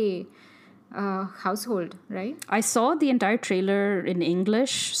Bombay household, right? I saw the entire trailer in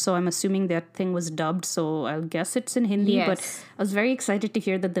English, so I'm assuming that thing was dubbed, so I'll guess it's in Hindi. Yes. But I was very excited to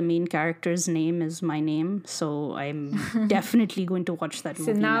hear that the main character's name is my name, so I'm definitely going to watch that So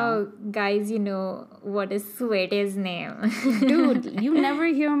movie now, guys, you know what is Sweetie's name. Dude, you never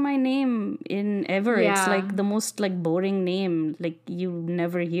hear my name in ever. It's Yeah. like the most boring name. You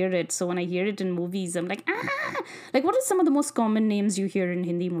never hear it. So when I hear it in movies, I'm like, ah! What are some of the most common names you hear in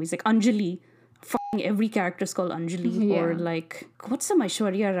Hindi movies? Like Anjali. Fucking every character is called Anjali. Yeah. Or what's some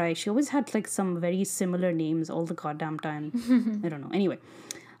Aishwarya Rai? She always had some very similar names all the goddamn time. I don't know. Anyway.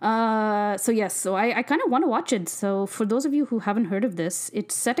 So I kind of want to watch it. So for those of you who haven't heard of this,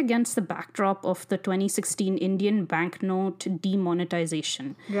 it's set against the backdrop of the 2016 Indian banknote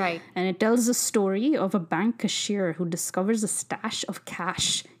demonetization. Right. And it tells the story of a bank cashier who discovers a stash of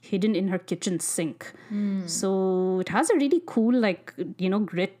cash hidden in her kitchen sink. So it has a really cool,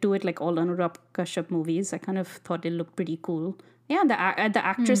 grit to it, like all Anurag Kashyap movies. I kind of thought it looked pretty cool. Yeah, the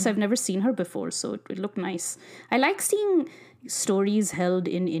actress, I've never seen her before, so it looked nice. I like seeing stories held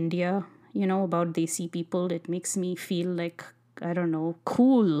in India, about Desi people. It makes me feel I don't know,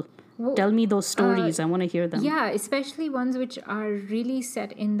 cool. Well, Tell me those stories. I want to hear them. Yeah, especially ones which are really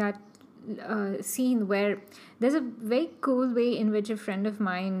set in that scene where there's a very cool way in which a friend of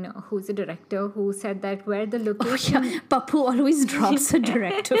mine who's a director who said that where the location... Papu always drops a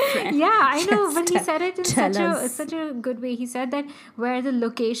director friend. Yeah, I know, Just but he said it in tell us. such a good way. He said that where the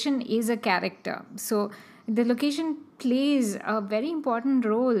location is a character. So the location plays a very important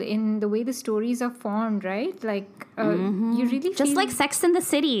role in the way the stories are formed, right? You really Just feel... like Sex in the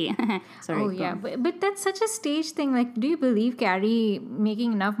City. Sorry. Oh, go yeah. on. But that's such a stage thing. Do you believe Carrie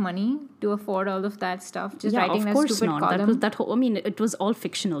making enough money to afford all of that stuff? Just Yeah, writing of that course stupid not. column? It was all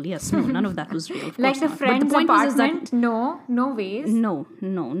fictional. Yes, no, none of that was real. Of Like course the not. friend's But the point was apartment? No ways. No.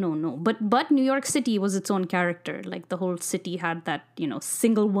 But New York City was its own character. The whole city had that,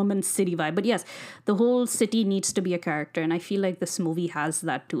 single woman city vibe. But yes, the whole city needs to be a character. And I feel like this movie has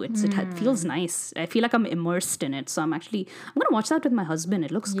that too. It feels nice. I feel like I'm immersed in it. So I'm going to watch that with my husband.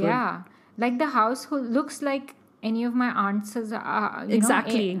 It looks good. Yeah. Like the house who looks like any of my aunts'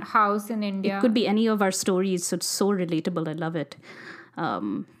 Exactly. house in India. It could be any of our stories. So it's so relatable. I love it.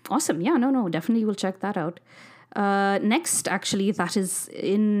 Awesome. Yeah, no, definitely we'll check that out. Next, actually, that is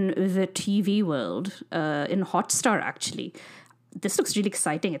in the TV world, in Hotstar, actually. This looks really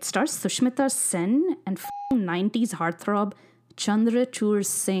exciting. It stars Sushmita Sen and 90s heartthrob Chandrachur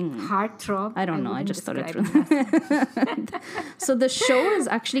Singh. Heartthrob. I don't know. I wouldn't just thought it describe him as- So the show is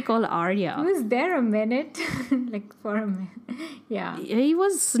actually called He Arya. was there a minute. For a minute. Yeah. He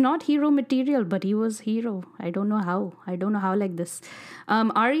was not hero material, but he was hero. I don't know how like this.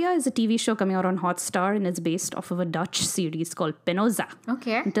 Arya is a TV show coming out on Hotstar, and it's based off of a Dutch series called Penosa.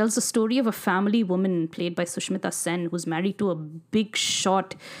 Okay. It tells the story of a family woman played by Sushmita Sen who's married to a big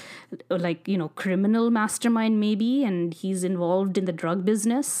shot, criminal mastermind maybe, and he's involved in the drug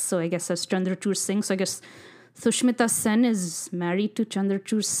business. So I guess that's Chandrachur Singh. So I guess Sushmita Sen is married to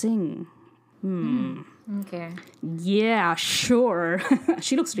Chandrachur Singh. Okay. Yeah, sure.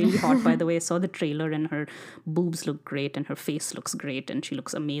 She looks really hot, by the way. I saw the trailer and her boobs look great and her face looks great and she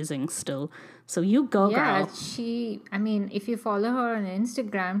looks amazing still. So you go, Yeah, girl. if you follow her on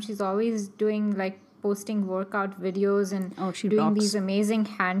Instagram, she's always doing posting workout videos and she doing rocks. these amazing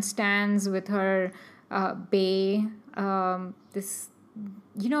handstands with her bae. This,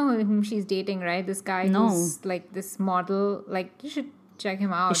 you know whom she's dating, right? This guy No. who's this model. You should check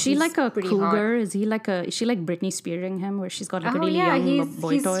him out. Is she He's like a pretty cougar? hot. Is she like Britney Spearing him, where she's got a Oh really yeah, young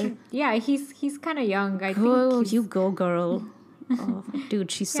boy toy? he's kind of young. I think. Oh, he's- you go, girl. Oh,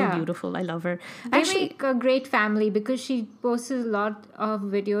 dude, she's so Yeah. beautiful. I love her. They Actually, make a great family because she posts a lot of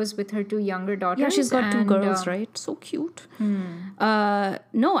videos with her two younger daughters. yeah, she's got two and, girls, right? So cute.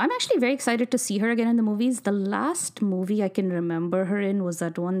 No, I'm actually very excited to see her again in the movies. The last movie I can remember her in was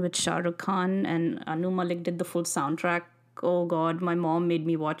that one with Shah Rukh Khan and Anu Malik did the full soundtrack oh God, my mom made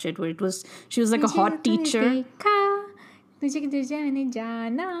me watch it, where she was like a hot teacher. तुझे जाने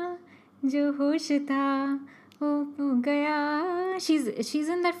जाना जो होश था वो गया. She's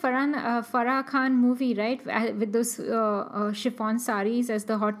in that Farah Khan movie, right? With those chiffon saris as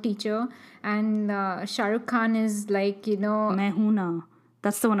the hot teacher, and Shah Rukh Khan is like, Main hoon na.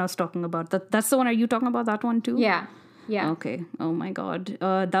 That's the one I was talking about. That's the one. Are you talking about that one too? Yeah. Okay. Oh my God.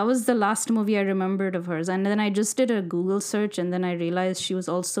 That was the last movie I remembered of hers. And then I just did a Google search, and then I realized she was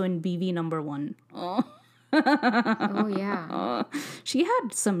also in BV #1. Oh. Oh yeah. She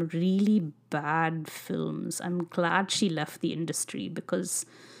had some really bad films. I'm glad she left the industry because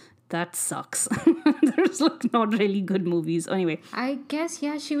that sucks. There's like not really good movies. Anyway. I guess,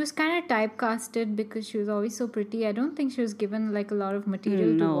 yeah, she was kind of typecasted because she was always so pretty. I don't think she was given like a lot of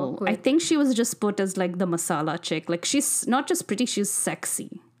material to work with. I think she was just put as like the masala chick. Like she's not just pretty, she's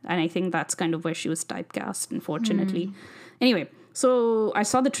sexy. And I think that's kind of where she was typecast, unfortunately. Anyway, so I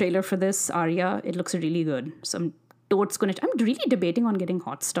saw the trailer for this, Arya. It looks really good. So I'm really debating on getting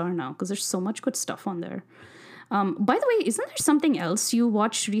Hotstar now because there's so much good stuff on there. By the way, isn't there something else you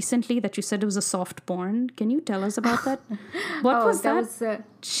watched recently that you said it was a soft porn? Can you tell us about that? What was that?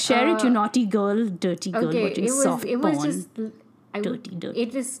 Share it, you naughty girl, dirty girl, watching soft porn. It was just dirty.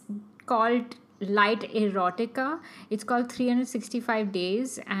 It is called light erotica. It's called 365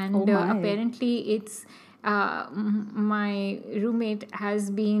 days, and apparently it's my roommate has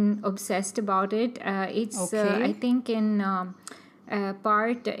been obsessed about it. It's I think in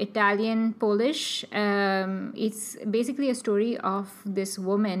part Italian, Polish. It's basically a story of this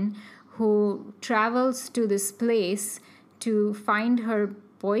woman who travels to this place to find her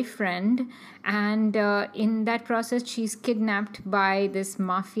boyfriend, and in that process she's kidnapped by this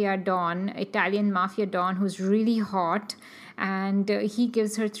Italian mafia don, who's really hot, and he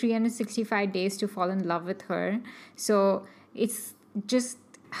gives her 365 days to fall in love with her. So it's just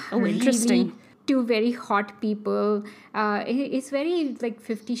interesting. Really two very hot people. It's very like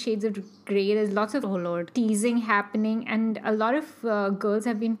 50 Shades of Grey. There's lots of teasing happening, and a lot of girls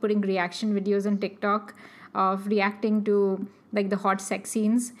have been putting reaction videos on TikTok of reacting to like the hot sex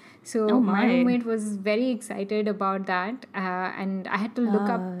scenes. So my roommate was very excited about that, and I had to look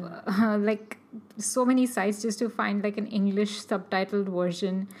up like so many sites just to find like an English subtitled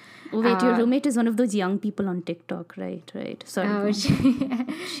version. Wait, your roommate is one of those young people on TikTok, right? Sorry,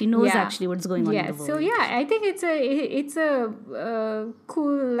 she knows actually what's going on in the world. So yeah, I think it's a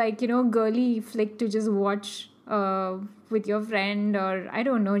cool, like, girly flick to just watch with your friend, or I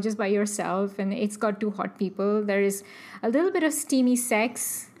don't know, just by yourself. And it's got two hot people. There is a little bit of steamy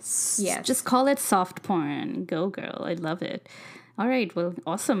sex. Yes, just call it soft porn. Go girl, I love it. All right, well,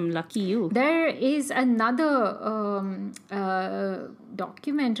 awesome. Lucky you. There is another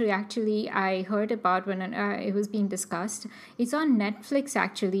documentary, actually, I heard about when it was being discussed. It's on Netflix,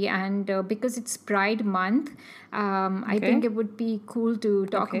 actually, and because it's Pride Month, I think it would be cool to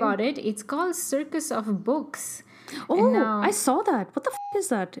talk about it. It's called Circus of Books. Oh, I saw that. What the is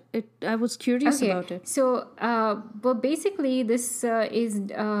that? I was curious about it. So, but basically, this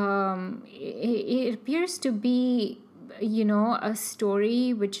it appears to be a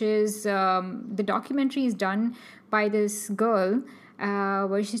story which is the documentary is done by this girl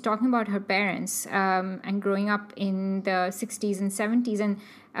where she's talking about her parents and growing up in the 60s and 70s, and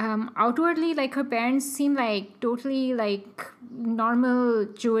outwardly, like, her parents seem like totally like normal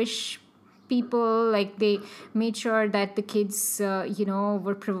Jewish people. Like, they made sure that the kids were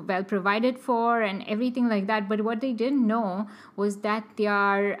well provided for and everything like that. But what they didn't know was that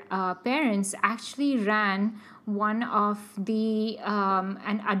their parents actually ran one of the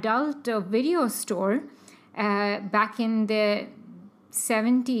an adult video store back in the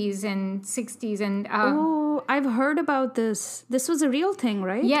 70s and 60s, and I've heard about this. This was a real thing,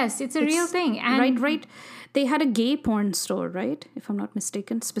 right? Yes, it's a real thing. And right. They had a gay porn store, right? If I'm not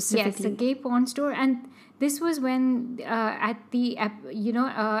mistaken, specifically. Yes, a gay porn store, and this was when at the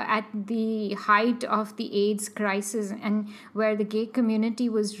height of the AIDS crisis, and where the gay community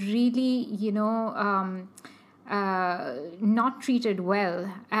was really not treated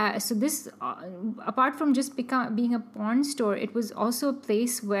well. So this, apart from just being a porn store, it was also a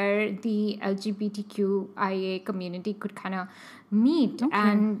place where the LGBTQIA community could kind of meet.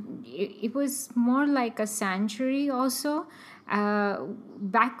 And it was more like a sanctuary also.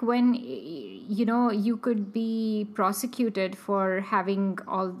 Back when, you could be prosecuted for having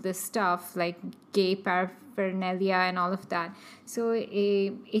all this stuff, like gay paraphernalia and all of that. So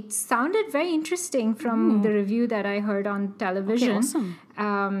it sounded very interesting from the review that I heard on television. Okay, awesome.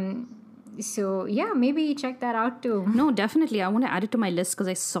 So yeah, maybe check that out too. No, definitely. I want to add it to my list because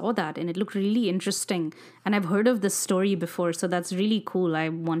I saw that and it looked really interesting. And I've heard of this story before, so that's really cool. I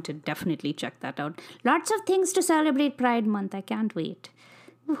want to definitely check that out. Lots of things to celebrate Pride Month. I can't wait.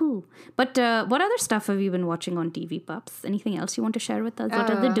 Woohoo. But what other stuff have you been watching on TV, Pups? Anything else you want to share with us? What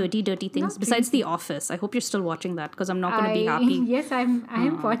are the dirty things besides The Office? I hope you're still watching that because I'm not going to be happy. Yes, I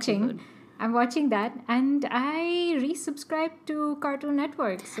am watching. good. I'm watching that, and I resubscribed to Cartoon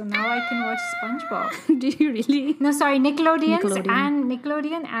Network, so now I can watch SpongeBob. Do you really? No, sorry,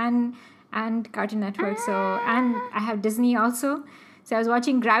 Nickelodeon and Cartoon Network. So, and I have Disney also. So I was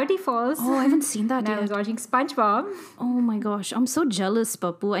watching Gravity Falls. Oh, I haven't seen that and yet. I was watching SpongeBob. Oh my gosh, I'm so jealous,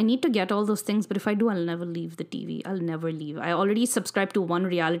 Papu. I need to get all those things, but if I do, I'll never leave the TV. I'll never leave. I already subscribed to one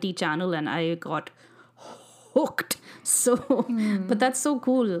reality channel and I got hooked. So, but that's so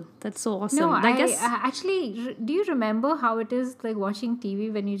cool. That's so awesome. No, I guess. actually, do you remember how it is like watching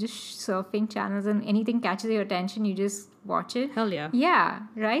TV when you just surfing channels and anything catches your attention, you just watch it? Hell yeah. Yeah,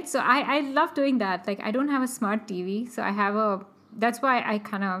 right? So I love doing that. Like, I don't have a smart TV, so I have that's why I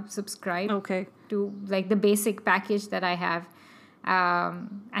kind of subscribe to like the basic package that I have.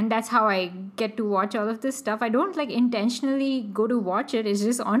 And that's how I get to watch all of this stuff. I don't like intentionally go to watch it. It's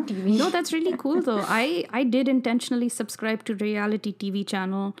just on TV. No, that's really cool though. I did intentionally subscribe to reality TV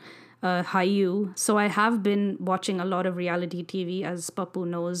channel Hayu. So I have been watching a lot of reality TV. As Papu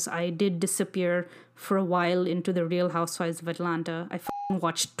knows, I did disappear for a while into the Real Housewives of Atlanta. I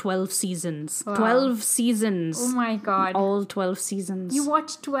watched 12 seasons. Wow. 12 seasons. Oh my God. All 12 seasons. You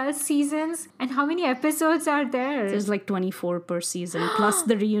watched 12 seasons? And how many episodes are there? There's like 24 per season. Plus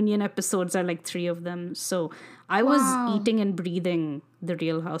the reunion episodes are like 3 of them. So I was eating and breathing the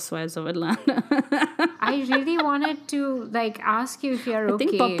Real Housewives of Atlanta. I really wanted to like ask you if you're okay. I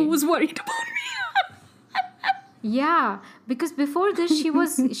think Papu was worried about me. Yeah, because before this she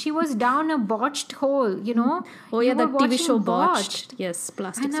was down a botched hole, you know. Oh yeah, that TV show Botched. Yes,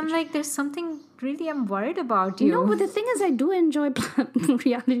 plastic. And I'm like, there's something really I'm worried about you. No, but the thing is, I do enjoy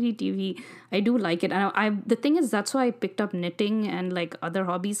reality TV. I do like it, and I the thing is, that's why I picked up knitting and like other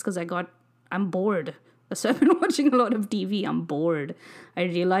hobbies because I'm bored. So I've been watching a lot of TV. I'm bored. I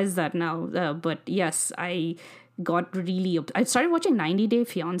realize that now. But yes, I got really... I started watching 90 Day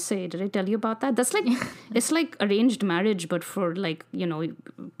Fiancé. Did I tell you about that? That's like... it's like arranged marriage, but for like, you know,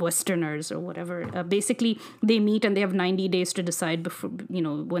 Westerners or whatever. Basically, they meet and they have 90 days to decide before, you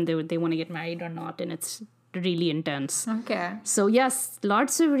know, when they want to get married or not. And it's really intense. Okay. So yes,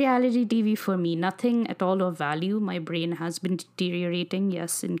 lots of reality TV for me. Nothing at all of value. My brain has been deteriorating,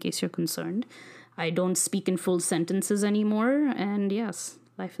 yes, in case you're concerned. I don't speak in full sentences anymore. And yes,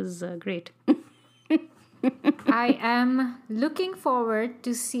 life is great. I am looking forward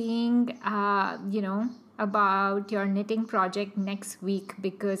to seeing, about your knitting project next week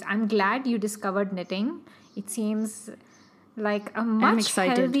because I'm glad you discovered knitting. It seems like a much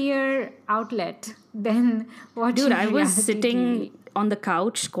healthier outlet than watching Dude, I was sitting TV. on the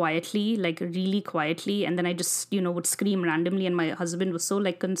couch quietly, like really quietly, and then I just, would scream randomly, and my husband was so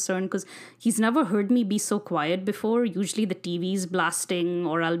like concerned because he's never heard me be so quiet before. Usually the TV's blasting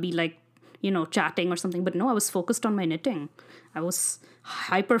or I'll be like, chatting or something. But no, I was focused on my knitting. I was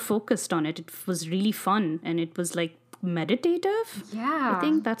hyper focused on it. It was really fun and it was like meditative. Yeah. I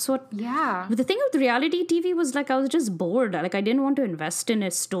think that's what... Yeah. But the thing with reality TV was like I was just bored. Like I didn't want to invest in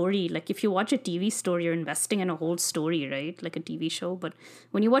a story. Like if you watch a TV story, you're investing in a whole story, right? Like a TV show. But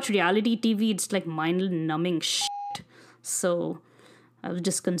when you watch reality TV, it's like mind-numbing shit. So... I was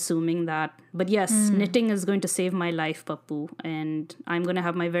just consuming that. But yes, knitting is going to save my life, Papu. And I'm going to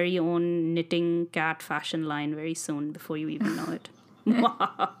have my very own knitting cat fashion line very soon before you even know it.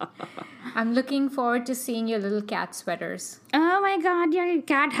 I'm looking forward to seeing your little cat sweaters. Oh my God, your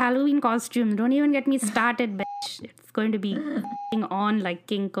cat Halloween costume. Don't even get me started, bitch. It's going to be on like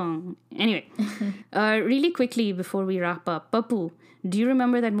King Kong. Anyway, really quickly before we wrap up, Papu, do you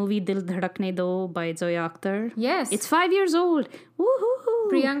remember that movie Dil Dhadakne Do by Zoya Akhtar? Yes. It's 5 years old.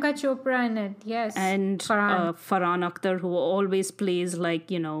 Woohoo! Priyanka Chopra in it, yes. And Farhan Akhtar, who always plays like,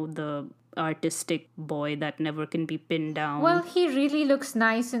 the artistic boy that never can be pinned down. Well, he really looks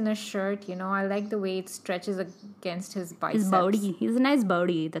nice in a shirt, I like the way it stretches against his biceps. His body. He's a nice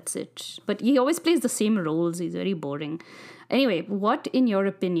body, that's it. But he always plays the same roles. He's very boring. Anyway, what, in your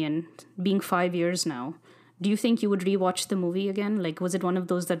opinion, being 5 years now, do you think you would rewatch the movie again? Like, was it one of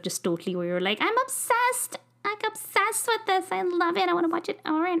those that just totally where you're like, I'm obsessed. I'm obsessed with this. I love it. I want to watch it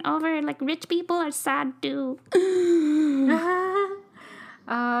over and over. Like, rich people are sad too.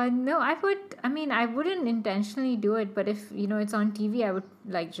 No, I wouldn't intentionally do it, but if, it's on TV, I would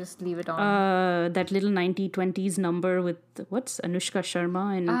like just leave it on. That little 1920s number with what's Anushka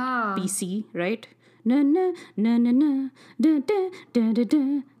Sharma and PC, right? Na na na na na da da da da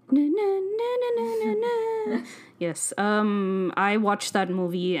da. Na, na, na, na, na, na, na. Yes, I watched that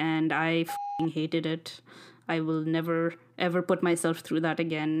movie and I hated it. I will never ever put myself through that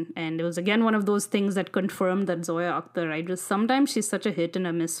again. And it was again one of those things that confirmed that Zoya Akhtar, sometimes she's such a hit and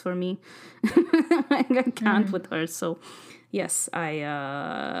a miss for me. I can't with her. So yes,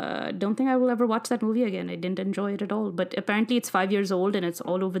 I don't think I will ever watch that movie again. I didn't enjoy it at all. But apparently it's 5 years old and it's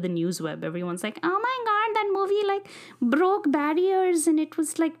all over the news web. Everyone's like, oh my God, that movie like broke barriers and it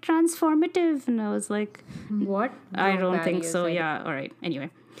was like transformative. And I was like, what? I don't think so. Yeah. All right. Anyway.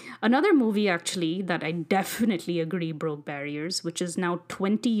 Another movie, actually, that I definitely agree broke barriers, which is now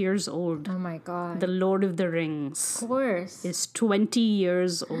 20 years old. Oh my God. The Lord of the Rings. Of course. Is 20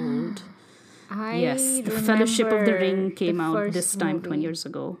 years old. Yes, The Fellowship of the Ring came out this time, movie. 20 years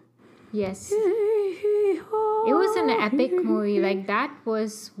ago. Yes. It was an epic movie. Like, that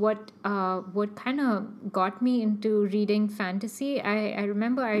was what kind of got me into reading fantasy. I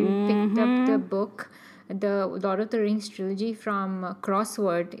remember I picked up the book, the Lord of the Rings trilogy from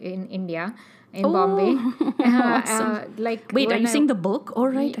Crossword in India, in Bombay. Awesome. Wait, are you saying the book? All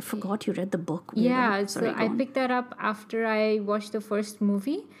right, I forgot you read the book. Yeah, Sorry, so I picked that up after I watched the first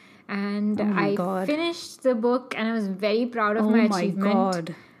movie. And God. finished the book and I was very proud of my achievement. Oh my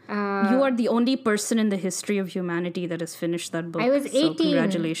God. You are the only person in the history of humanity that has finished that book. I was 18. So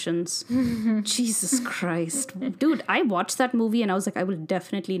congratulations. Jesus Christ. Dude, I watched that movie and I was like, I will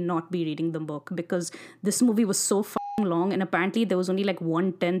definitely not be reading the book because this movie was so long and apparently there was only like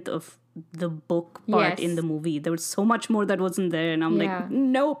 1/10 of the book part in the movie. There was so much more that wasn't there and I'm like,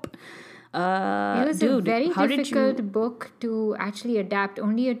 nope. It was a very difficult book to actually adapt.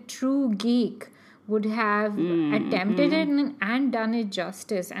 Only a true geek would have attempted it and done it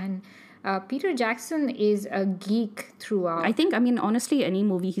justice. And Peter Jackson is a geek throughout. I think, honestly, any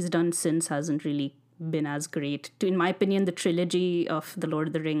movie he's done since hasn't really been as great. In my opinion, the trilogy of The Lord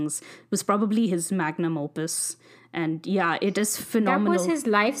of the Rings was probably his magnum opus. And yeah, it is phenomenal. That was his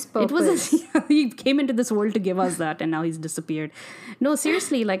life's purpose. He came into this world to give us that and now he's disappeared. No,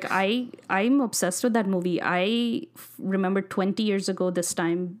 seriously, like I'm obsessed with that movie. I remember 20 years ago this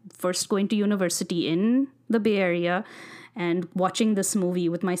time, first going to university in the Bay Area and watching this movie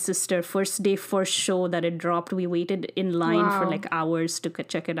with my sister. First day, first show that it dropped. We waited in line for like hours to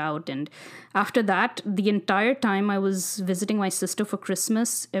check it out. And after that, the entire time I was visiting my sister for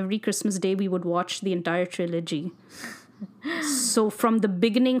Christmas, every Christmas day we would watch the entire trilogy. So from the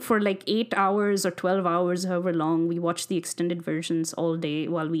beginning for like 8 hours or 12 hours, however long, we watched the extended versions all day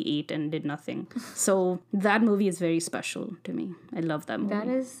while we ate and did nothing. So that movie is very special to me. I love that movie. That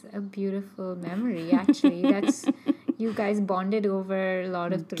is a beautiful memory, actually. That's you guys bonded over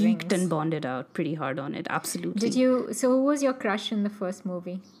Lord of the Rings. Geeked and bonded out pretty hard on it. Absolutely. Did you? So who was your crush in the first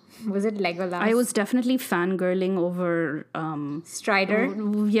movie? Was it Legolas? I was definitely fangirling over Strider.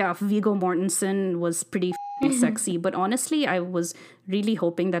 Yeah, Viggo Mortensen was pretty sexy, but honestly I was really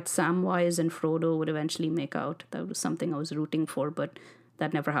hoping that Samwise and Frodo would eventually make out. That was something I was rooting for, but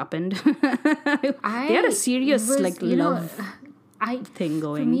that never happened. They had a serious love thing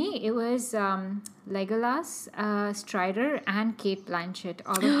going. For me it was Legolas, Strider and Kate Blanchett,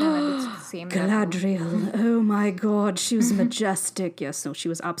 all of them at the same level. Galadriel, oh my God, she was majestic. Yes, no, she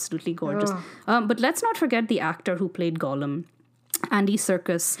was absolutely gorgeous. But let's not forget the actor who played Gollum, Andy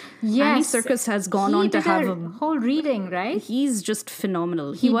Serkis. Yes. Andy Serkis has gone on to have a whole reading, right? He's just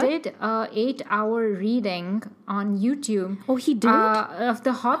phenomenal. He did a 8-hour reading on YouTube. Oh, he did? Of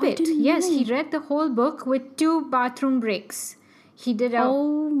The Hobbit. Yes, he read the whole book with 2 bathroom breaks. He did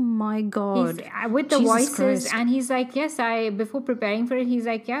oh my God. With the Jesus voices. Christ. And he's like, yes, before preparing for it, he's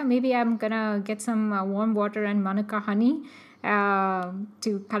like, yeah, maybe I'm gonna get some warm water and Manuka honey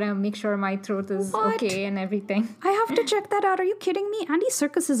to kind of make sure my throat is okay and everything. I have to check that out. Are you kidding me? Andy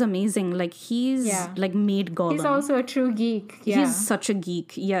Serkis is amazing. Like, he's like made Gollum. He's also a true geek. Yeah. He's such a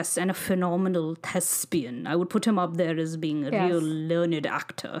geek, yes, and a phenomenal thespian. I would put him up there as being a real learned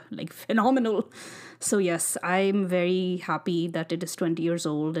actor. Like, phenomenal. So yes, I'm very happy that it is 20 years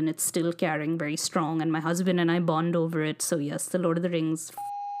old and it's still carrying very strong, and my husband and I bond over it. So yes, The Lord of the Rings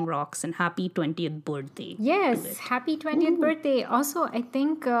rocks, and happy 20th birthday. Yes, happy 20th birthday. Also, I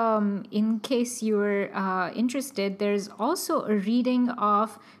think in case you're interested, there's also a reading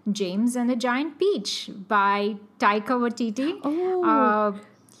of James and the Giant Peach by Taika Waititi.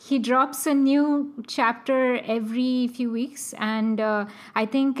 he drops a new chapter every few weeks, and I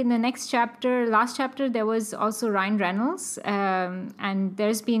think in the last chapter, there was also Ryan Reynolds, and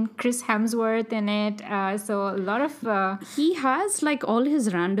there's been Chris Hemsworth in it. So a lot of he has like all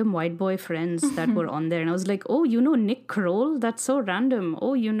his random white boy friends that were on there, and I was like, oh, you know Nick Kroll? That's so random.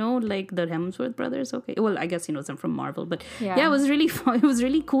 Oh, you know like the Hemsworth brothers? Okay, well, I guess he knows them from Marvel, but yeah, it was really fun. It was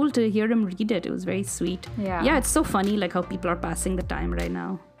really cool to hear him read it. It was very sweet. Yeah, it's so funny like how people are passing the time right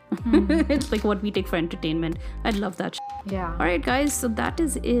now. It's like what we take for entertainment. I love that. Yeah. All right, guys. So that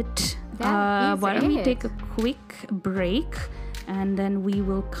is it. Why don't we take a quick break and then we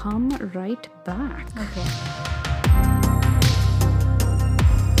will come right back. Okay.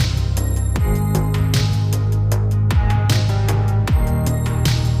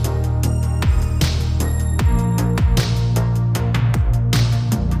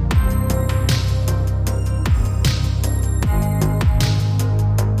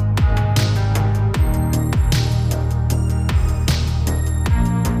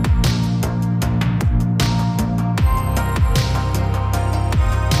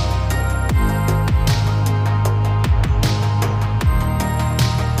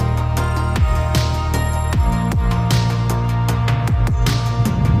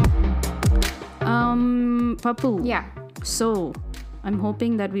 Papu. Yeah. So, I'm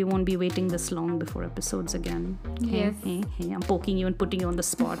hoping that we won't be waiting this long before episodes again. Yes. Hey, I'm poking you and putting you on the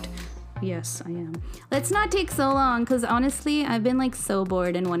spot. Yes, I am. Let's not take so long, because honestly, I've been like so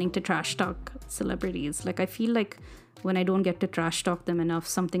bored and wanting to trash talk celebrities. Like, I feel like when I don't get to trash talk them enough,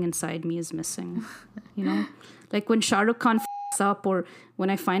 something inside me is missing. You know? Like when Shah Rukh Khan f***s up, or when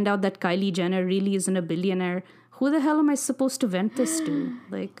I find out that Kylie Jenner really isn't a billionaire, who the hell am I supposed to vent this to?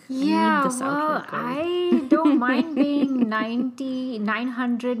 Like, I need this outlet. I don't mind being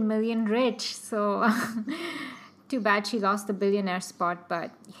 900 million rich. So, too bad she lost the billionaire spot. But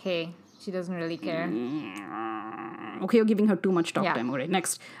hey, she doesn't really care. Okay, you're giving her too much talk time. All right,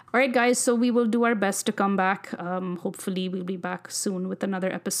 next. All right, guys, so we will do our best to come back. Hopefully, we'll be back soon with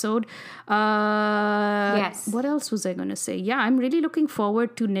another episode. Yes. What else was I going to say? Yeah, I'm really looking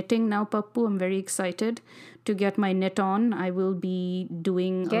forward to knitting now, Pappu. I'm very excited to get my knit on. I will be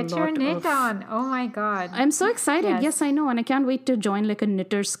doing Get your knit on. Oh my God. I'm so excited. Yes, I know. And I can't wait to join like a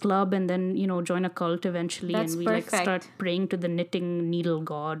knitters club and then, you know, join a cult eventually. That's and we perfect. like start praying to the knitting needle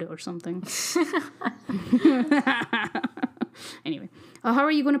god or something. Anyway, how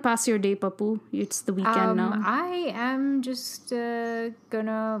are you going to pass your day, Pappu? It's the weekend now. I am just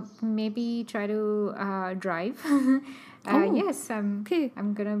gonna maybe try to drive. Yes, I'm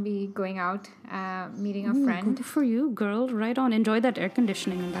gonna be going out, meeting a friend. Good for you, girl. Right on. Enjoy that air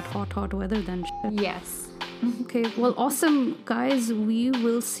conditioning and that hot weather then. Yes. Okay, well, awesome, guys. We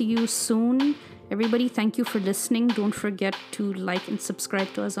will see you soon. Everybody, thank you for listening. Don't forget to like and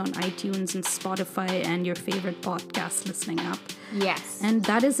subscribe to us on iTunes and Spotify and your favorite podcast listening app. Yes. And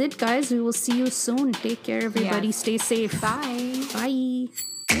that is it, guys. We will see you soon. Take care, everybody. Yes. Stay safe. Bye. Bye.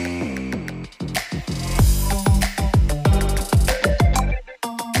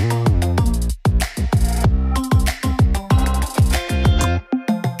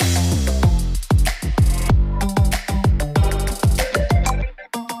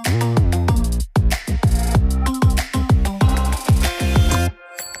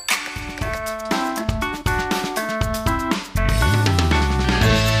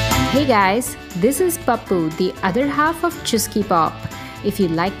 Hey guys, this is Pappu, the other half of Chusky Pop. If you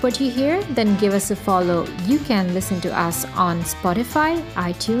like what you hear, then give us a follow. You can listen to us on Spotify,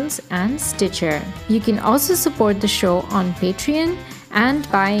 iTunes, and Stitcher. You can also support the show on Patreon and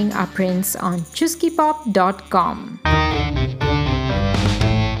buying our prints on chuskypop.com.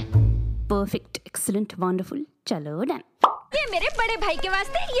 Perfect, excellent, wonderful. Chalo done. ये मेरे बड़े भाई के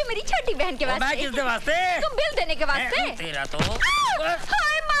वास्ते, ये मेरी छोटी बहन के वास्ते। मैं किसके वास्ते? तुम बिल देने के वास्ते। तेरा तो।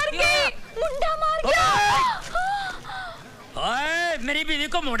 हाय मार गई, मुंडा मार गया। ओए, मेरी बीवी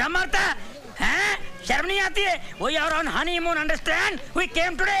को मुंडा मारता है? हैं? शर्म नहीं आती है? We are on honeymoon, understand? We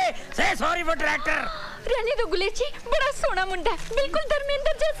came today. Say sorry for tractor. रहने दो गुलेची, बड़ा सोना मुंडा, बिल्कुल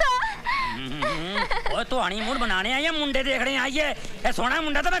धर्मेंद्र जैसा। ओए तो हनीमून बनाने आई है, मुंडे देखने आई है। ये सोना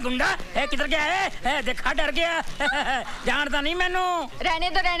मुंडा तो मैं गुंडा। ए किधर गया है? देखा डर गया। जानता नहीं मैनू।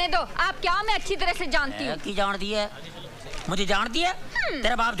 रहने दो। आप क्या मैं अच्छी तरह से जानती हूँ। की जानती है? मुझे जानती है?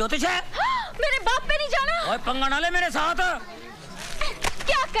 तेरा बाप ज्योतिष है? मेरे बाप पे नहीं जाना। ओए पंगा ना ले मेरे साथ।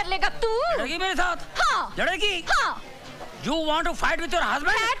 क्या कर लेगा तू? लड़ेगी मेरे साथ? हाँ। लड़ेगी? हाँ। You want to fight with your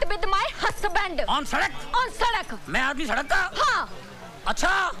husband? Fight with my husband. On सड़क? On सड़क। मैं आदमी सड़क का? हाँ। अच्छा?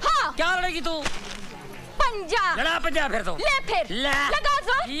 हाँ। क्या लड़ेगी तू? पंजा। लड़ा पंजा फिर तो। ले फिर। ले। लगा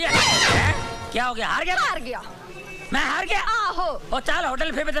जोर। क्या हो गया? हार गया? हार गया। मैं हार गया। आहो। ओ चल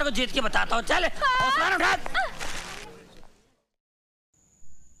होटल फिर मैं तेरे को जीत के बताता हूँ। चल उस्मान उठा।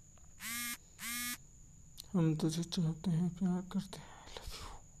 हम तुझे चाहते हैं, प्यार करते हैं,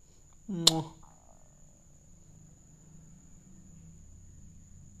 लव यू।